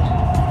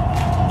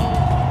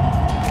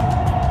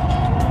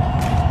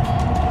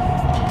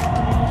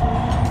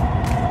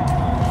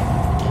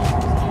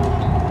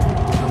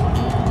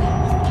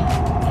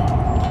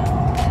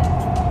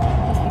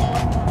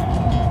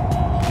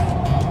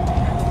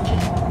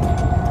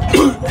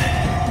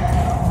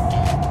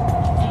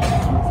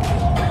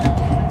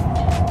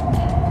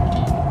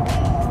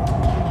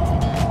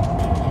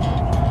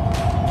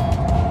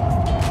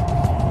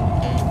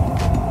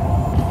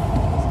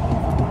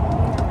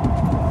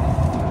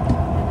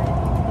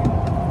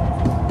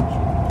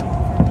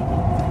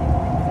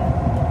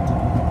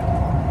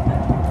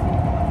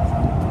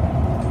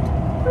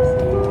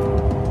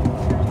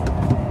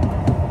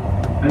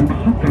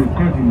 المحطة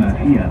القادمة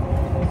هي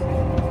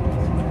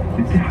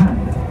اتحاد،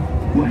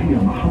 وهي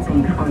محطة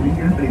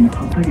انتقالية بين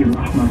خطي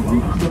الأحمر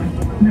والأخضر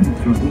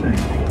لمترو دبي.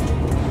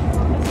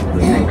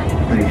 The next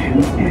station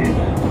is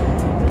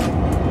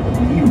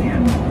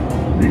Union.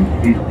 This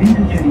is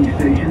interchange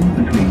station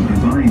between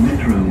Dubai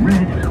Metro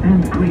Red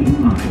and Green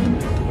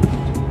lines.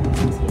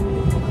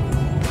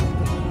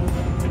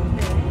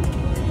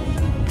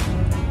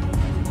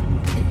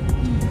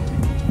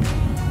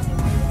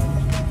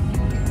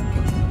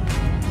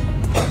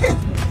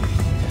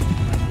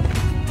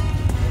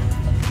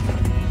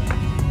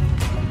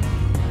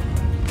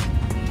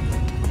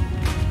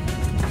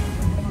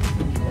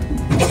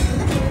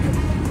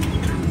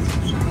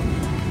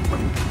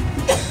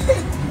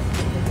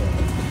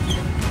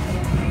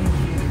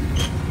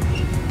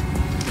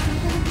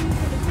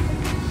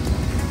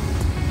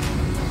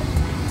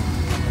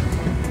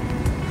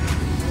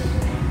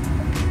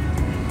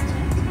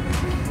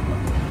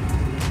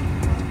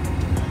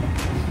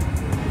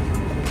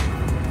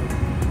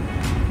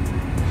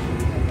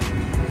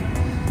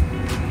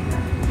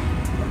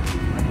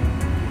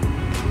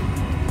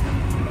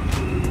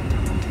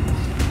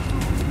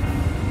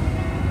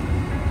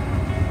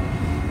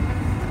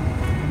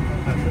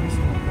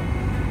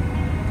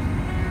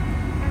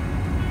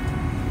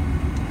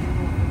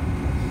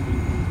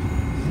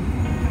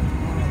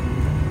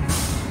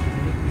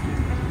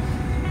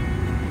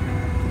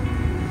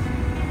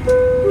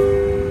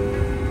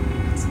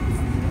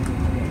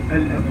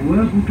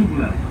 الأبواب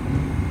تغلق.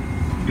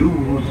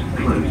 Doors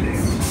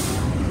closing.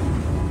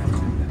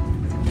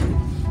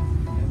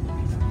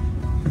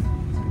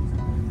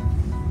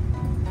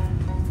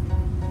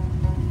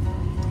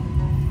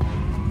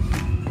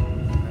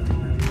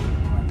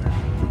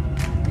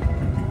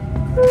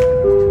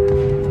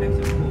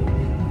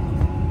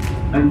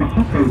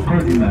 المحطة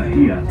القادمة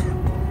هي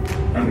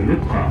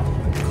الرقة.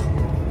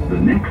 The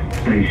next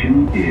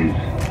station is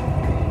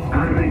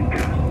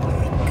الرقة.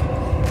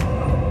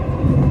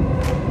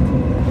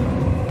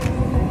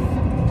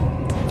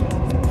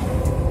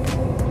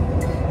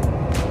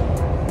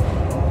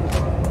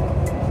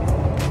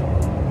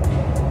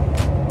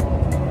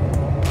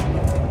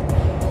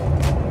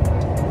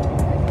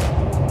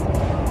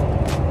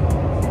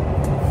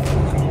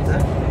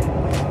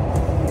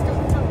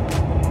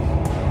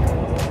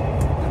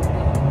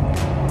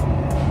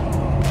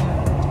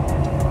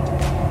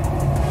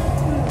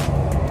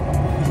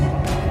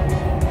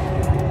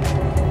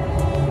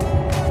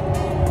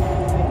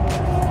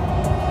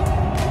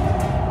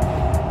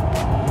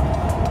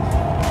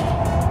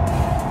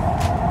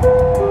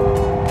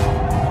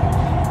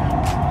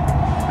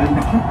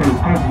 المحطة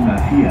القادمة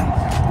هي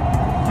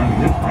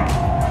الرقة.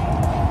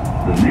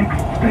 The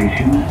next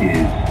station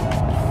is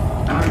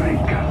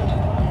الرقة.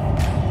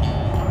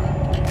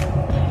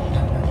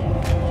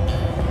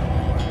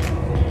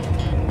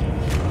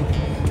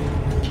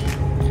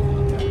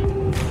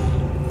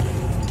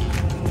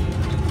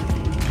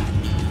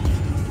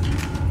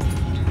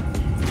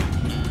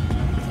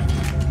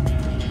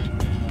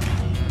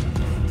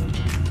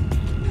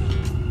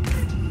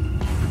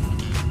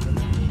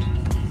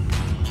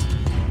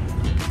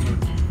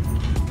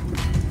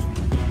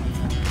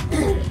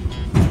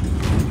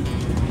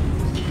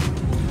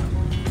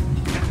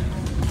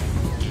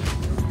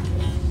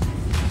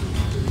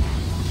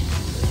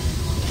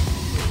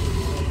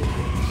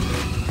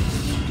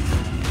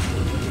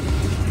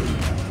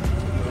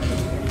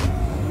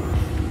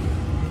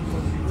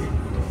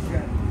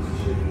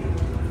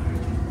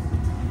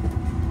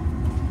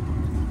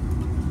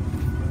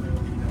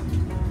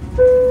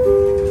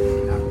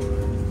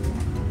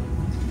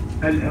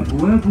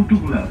 الأبواب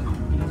تغلق.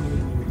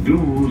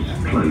 Doors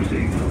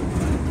closing.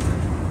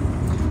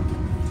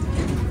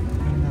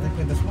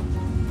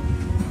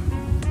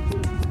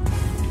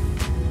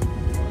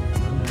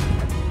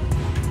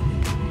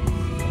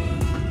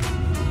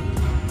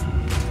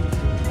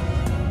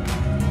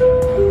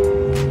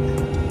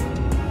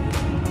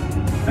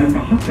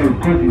 المحطة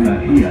القادمة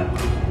هي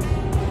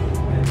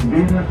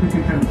Bina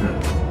City Center.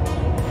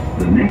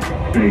 The next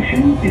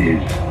station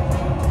is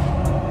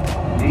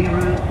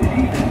Bina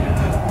City Center.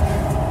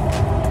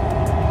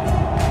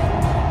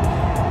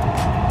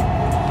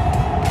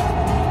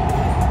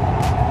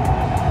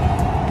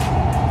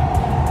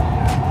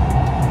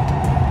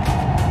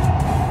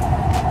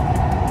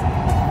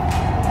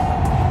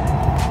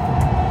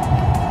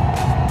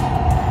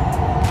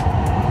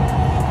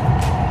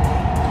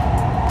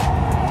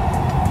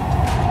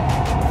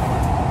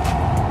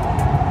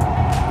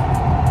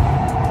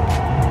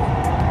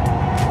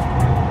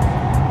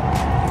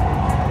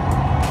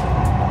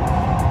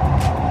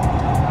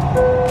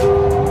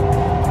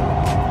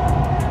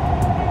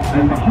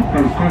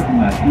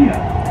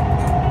 here.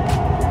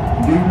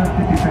 Data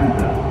City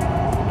Center.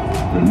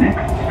 The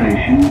next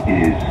station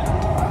is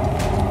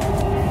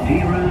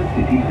Dira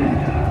City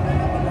Center.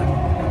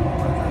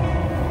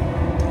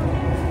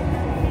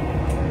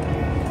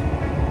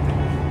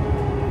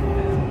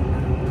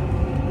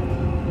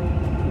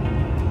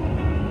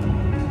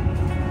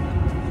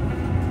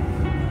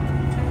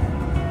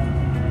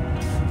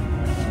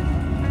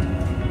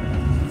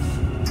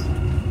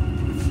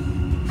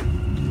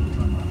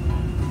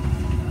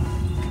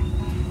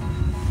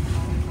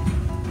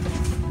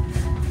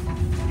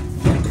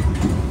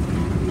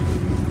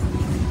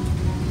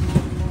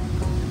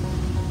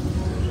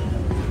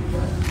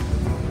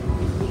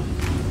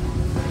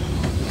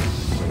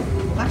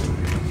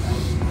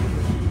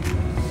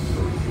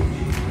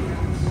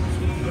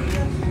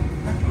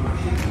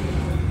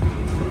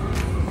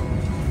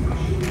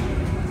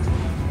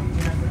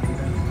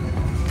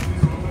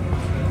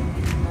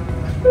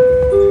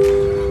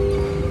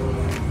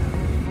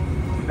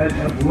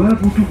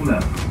 الأبواب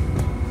تغلق.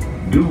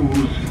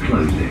 Doors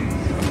closing.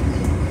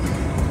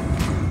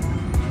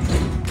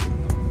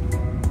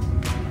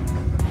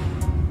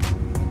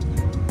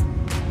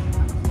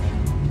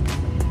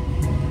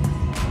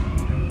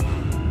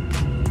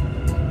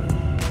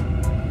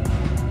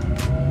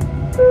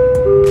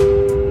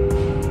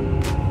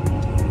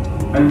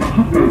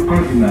 المحطة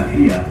القادمة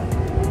هي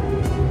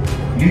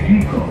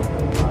جيجيكو.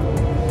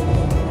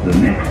 The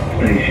next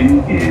station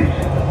is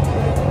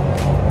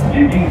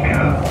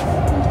Jijiko.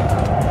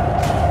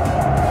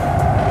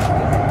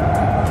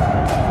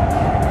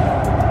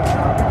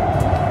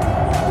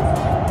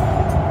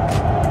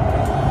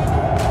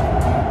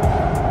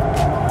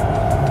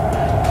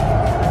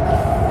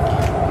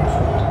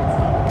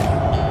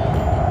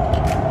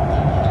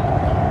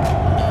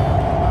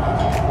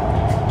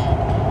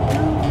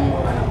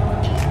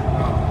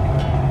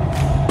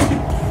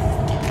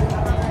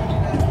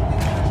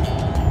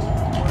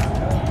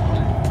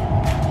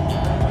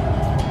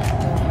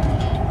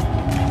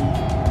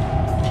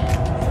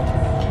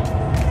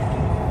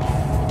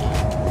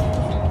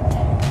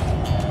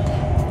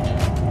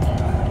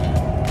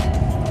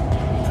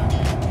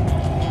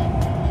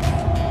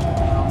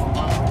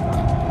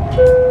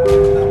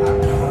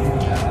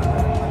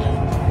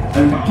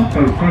 المحطة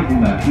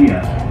القادمة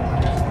هي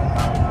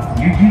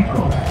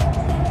جيجيكو.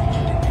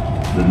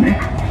 The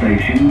next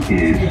station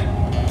is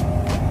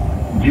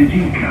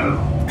Jijiko.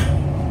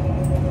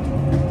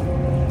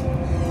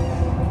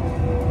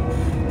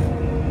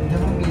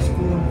 Diyan ang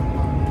school.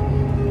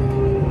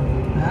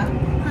 Ha?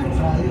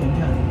 Sayo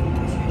dyan.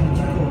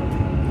 Jijiko.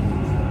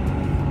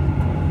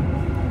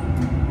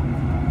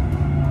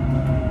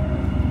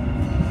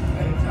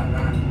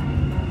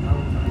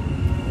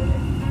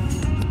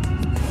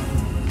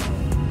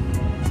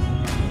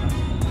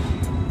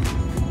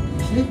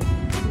 See?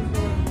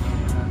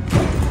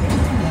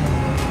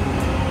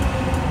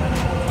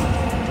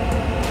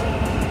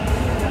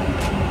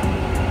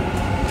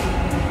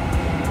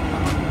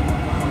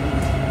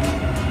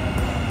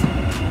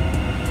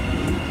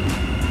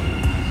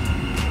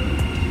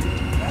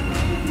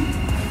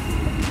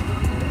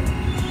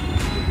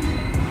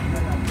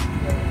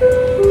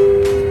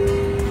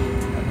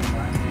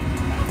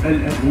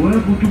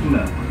 الأبواب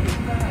تغلق.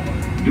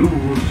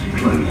 Doors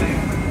closing.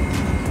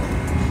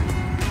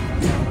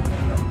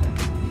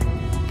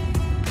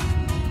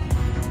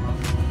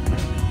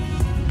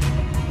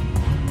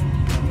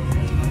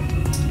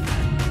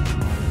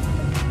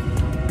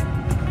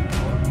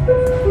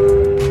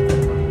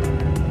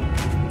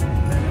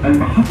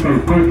 المحطة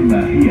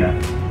القادمة هي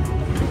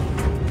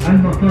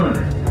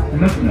المطار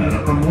مبنى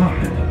رقم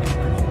 1.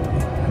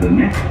 The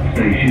next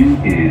station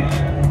is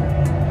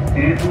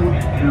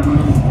Airport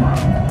Terminal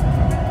 1.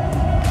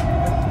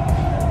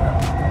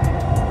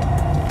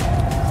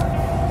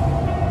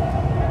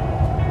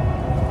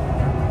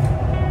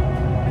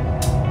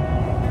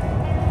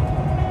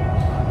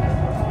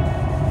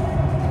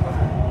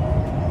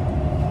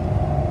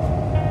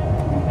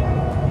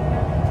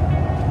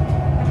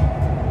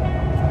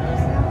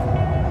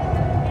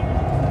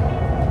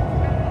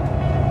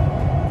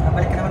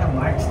 Nabalik ka naman ng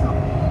March, no?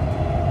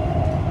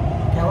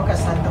 Kaya huwag ka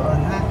sad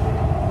doon, ha?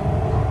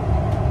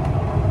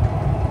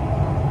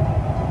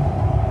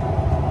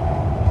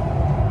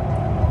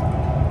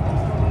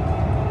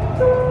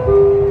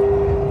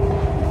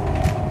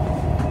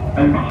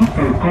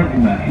 المحطة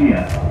القادمة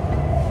هي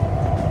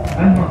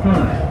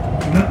المطار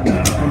مبنى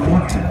رقم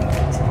 1.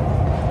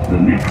 The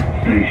next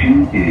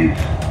station is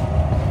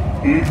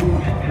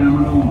Airport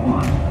Terminal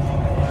 1.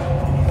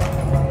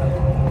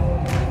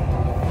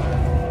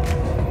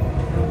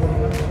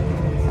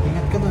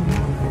 Ingat ka doon, ha?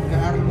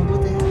 Mag-aaral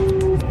mabuti, ha?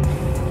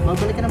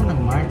 Babalik ka naman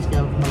ng March,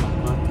 kaya huwag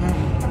malakot, ha?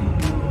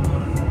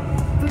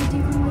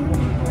 Birthday ko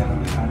ngayon.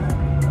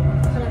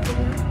 Kalapit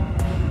na.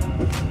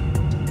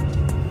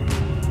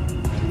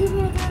 Hindi mo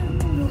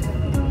nakakatulog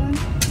doon.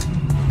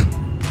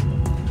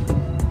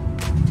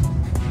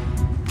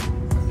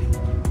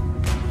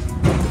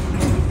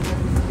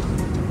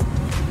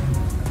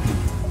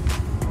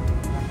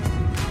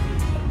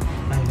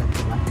 Pilot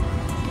ka ba?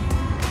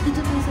 Dito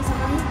tayo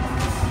sasakay.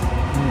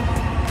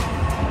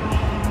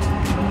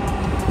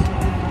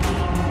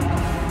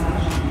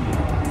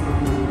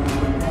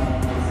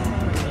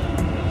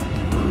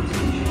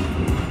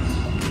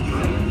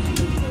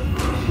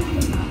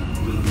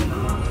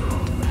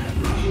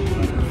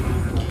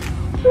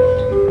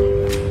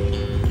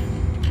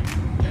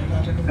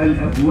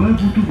 الأبواب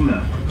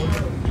تغلق.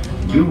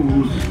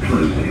 Doors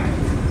closing.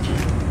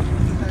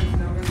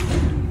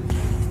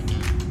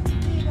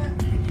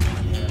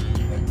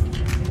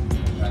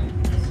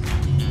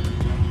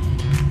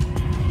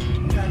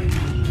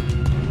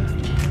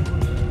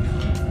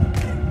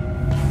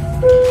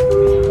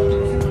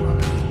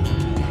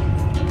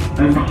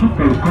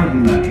 المحطة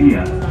القادمة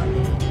هي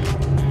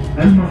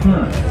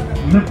المطار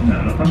مبنى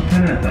رقم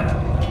 3.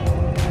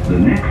 The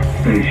next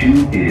station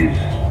is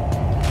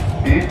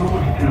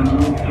Airport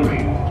Terminal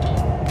 3.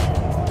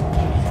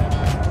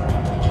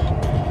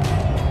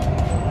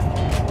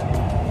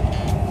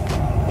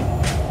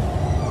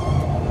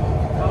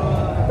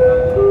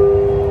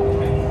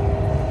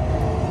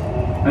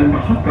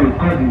 المحطة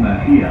القادمة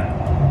هي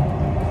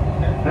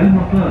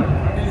المطار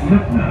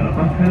مبنى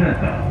رقم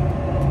 3.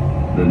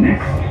 The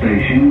next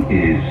station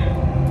is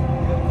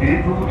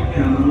Airport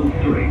Terminal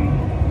 3.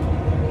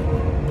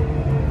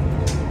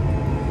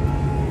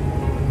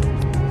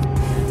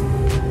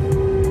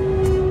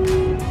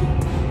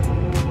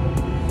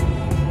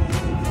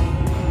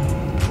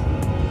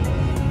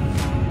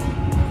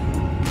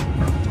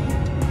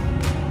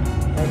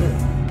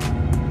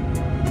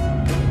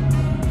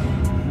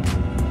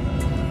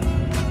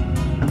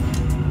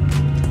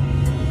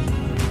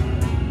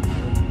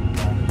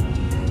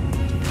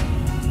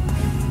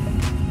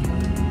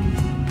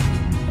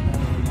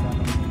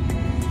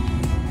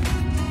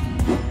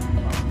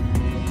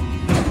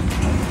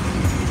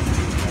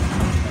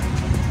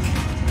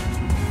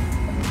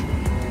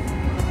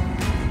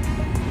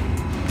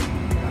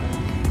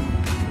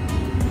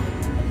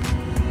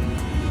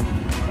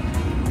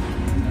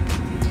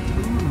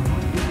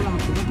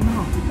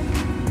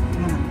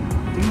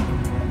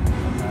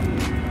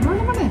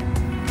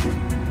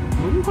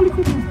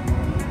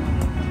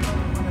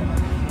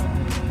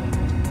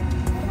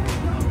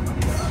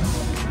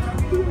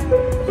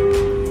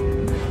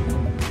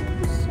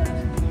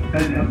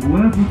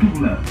 الأبواب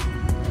تغلق.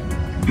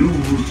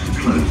 Doors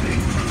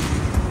closing.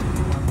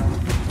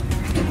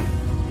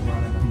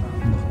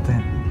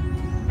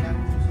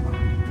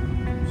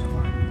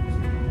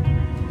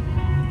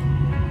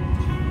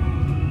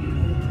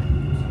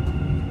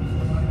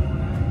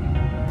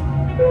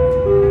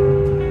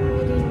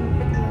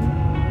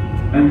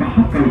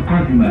 المحطة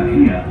القادمة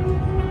هي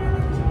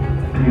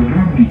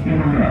طيران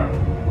الإمارات.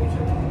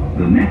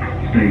 The next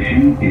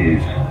station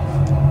is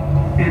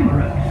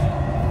Emirates.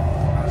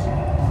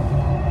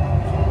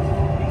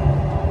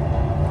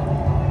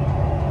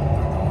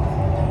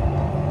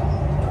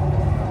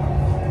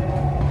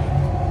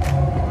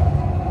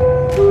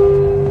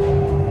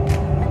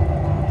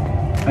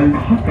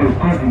 المحطة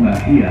القادمة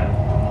هي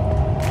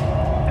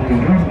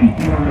طيران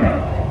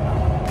الإمارات.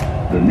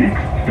 The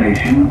next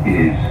station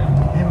is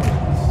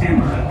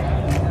Emirates.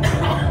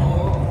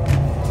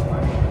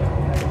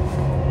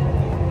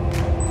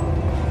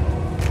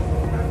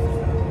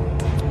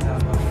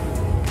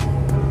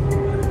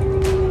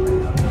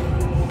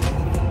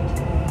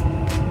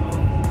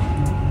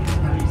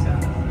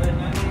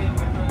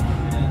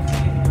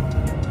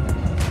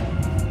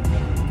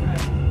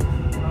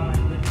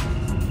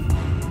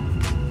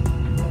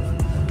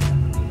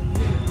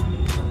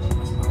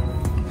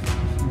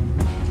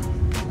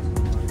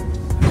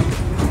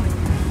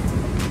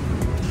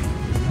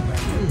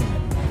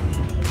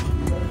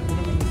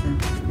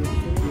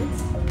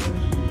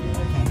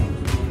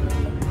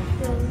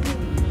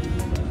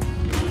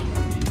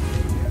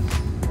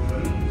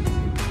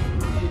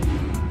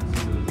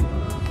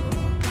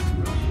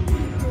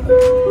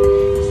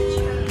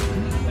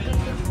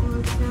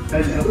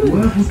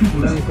 الأبواب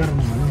تغلق.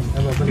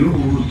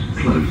 Doors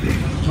closing.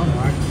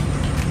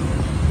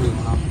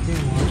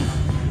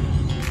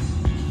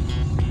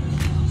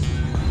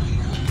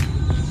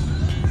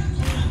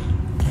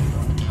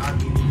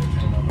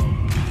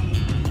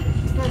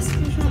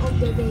 Description of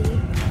the day.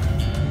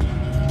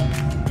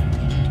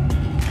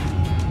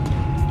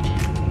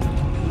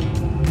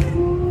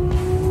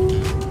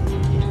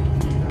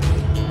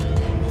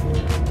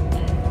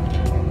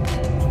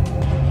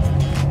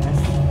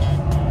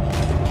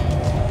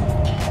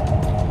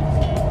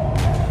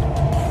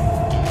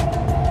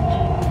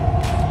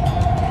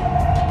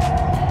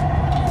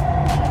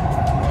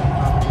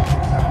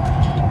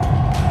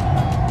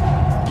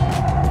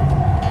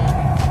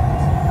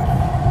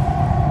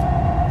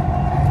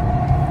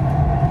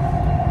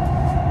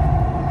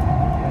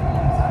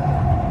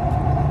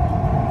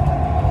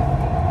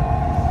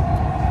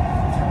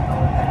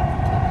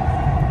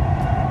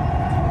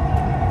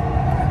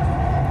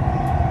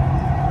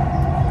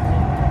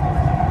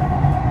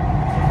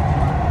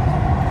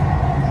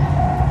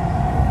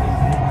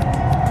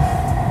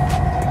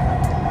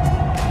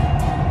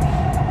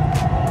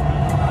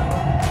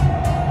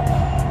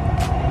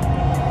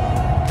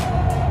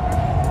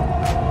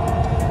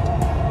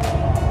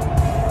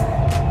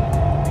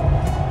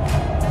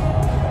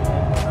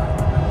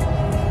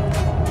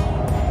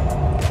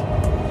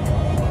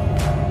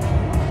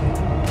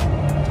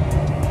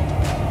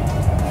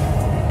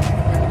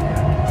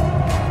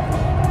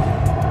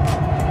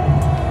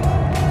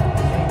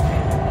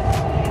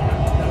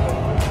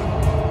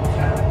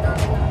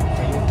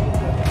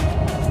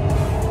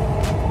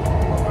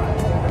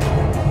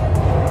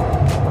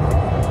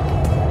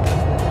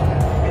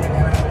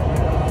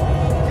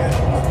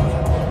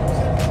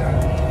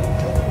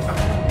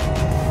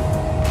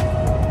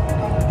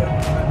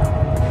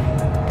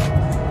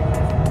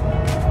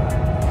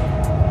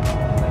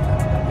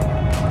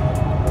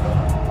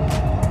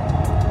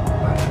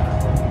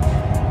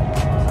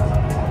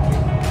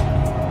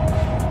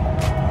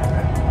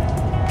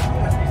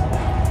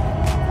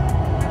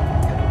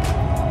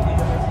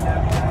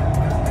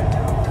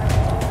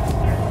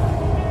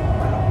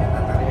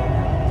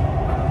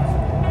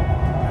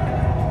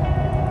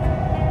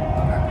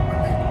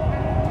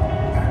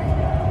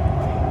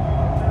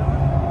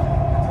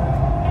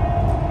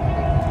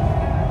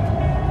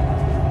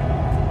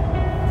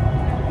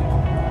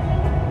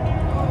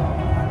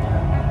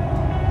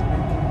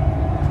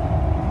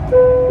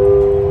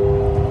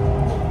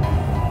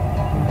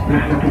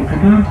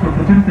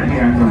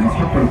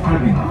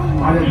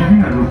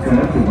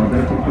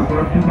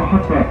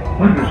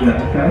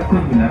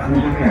 تأكد من أخذ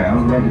جميع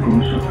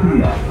أغراضكم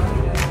الشخصية.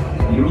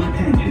 Your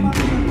attention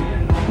please.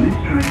 This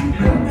train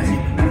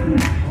terminates at the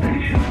next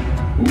station.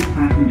 All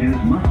passengers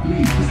must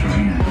leave the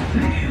train at the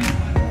station.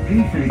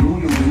 Please take all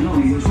your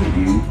belongings with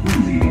you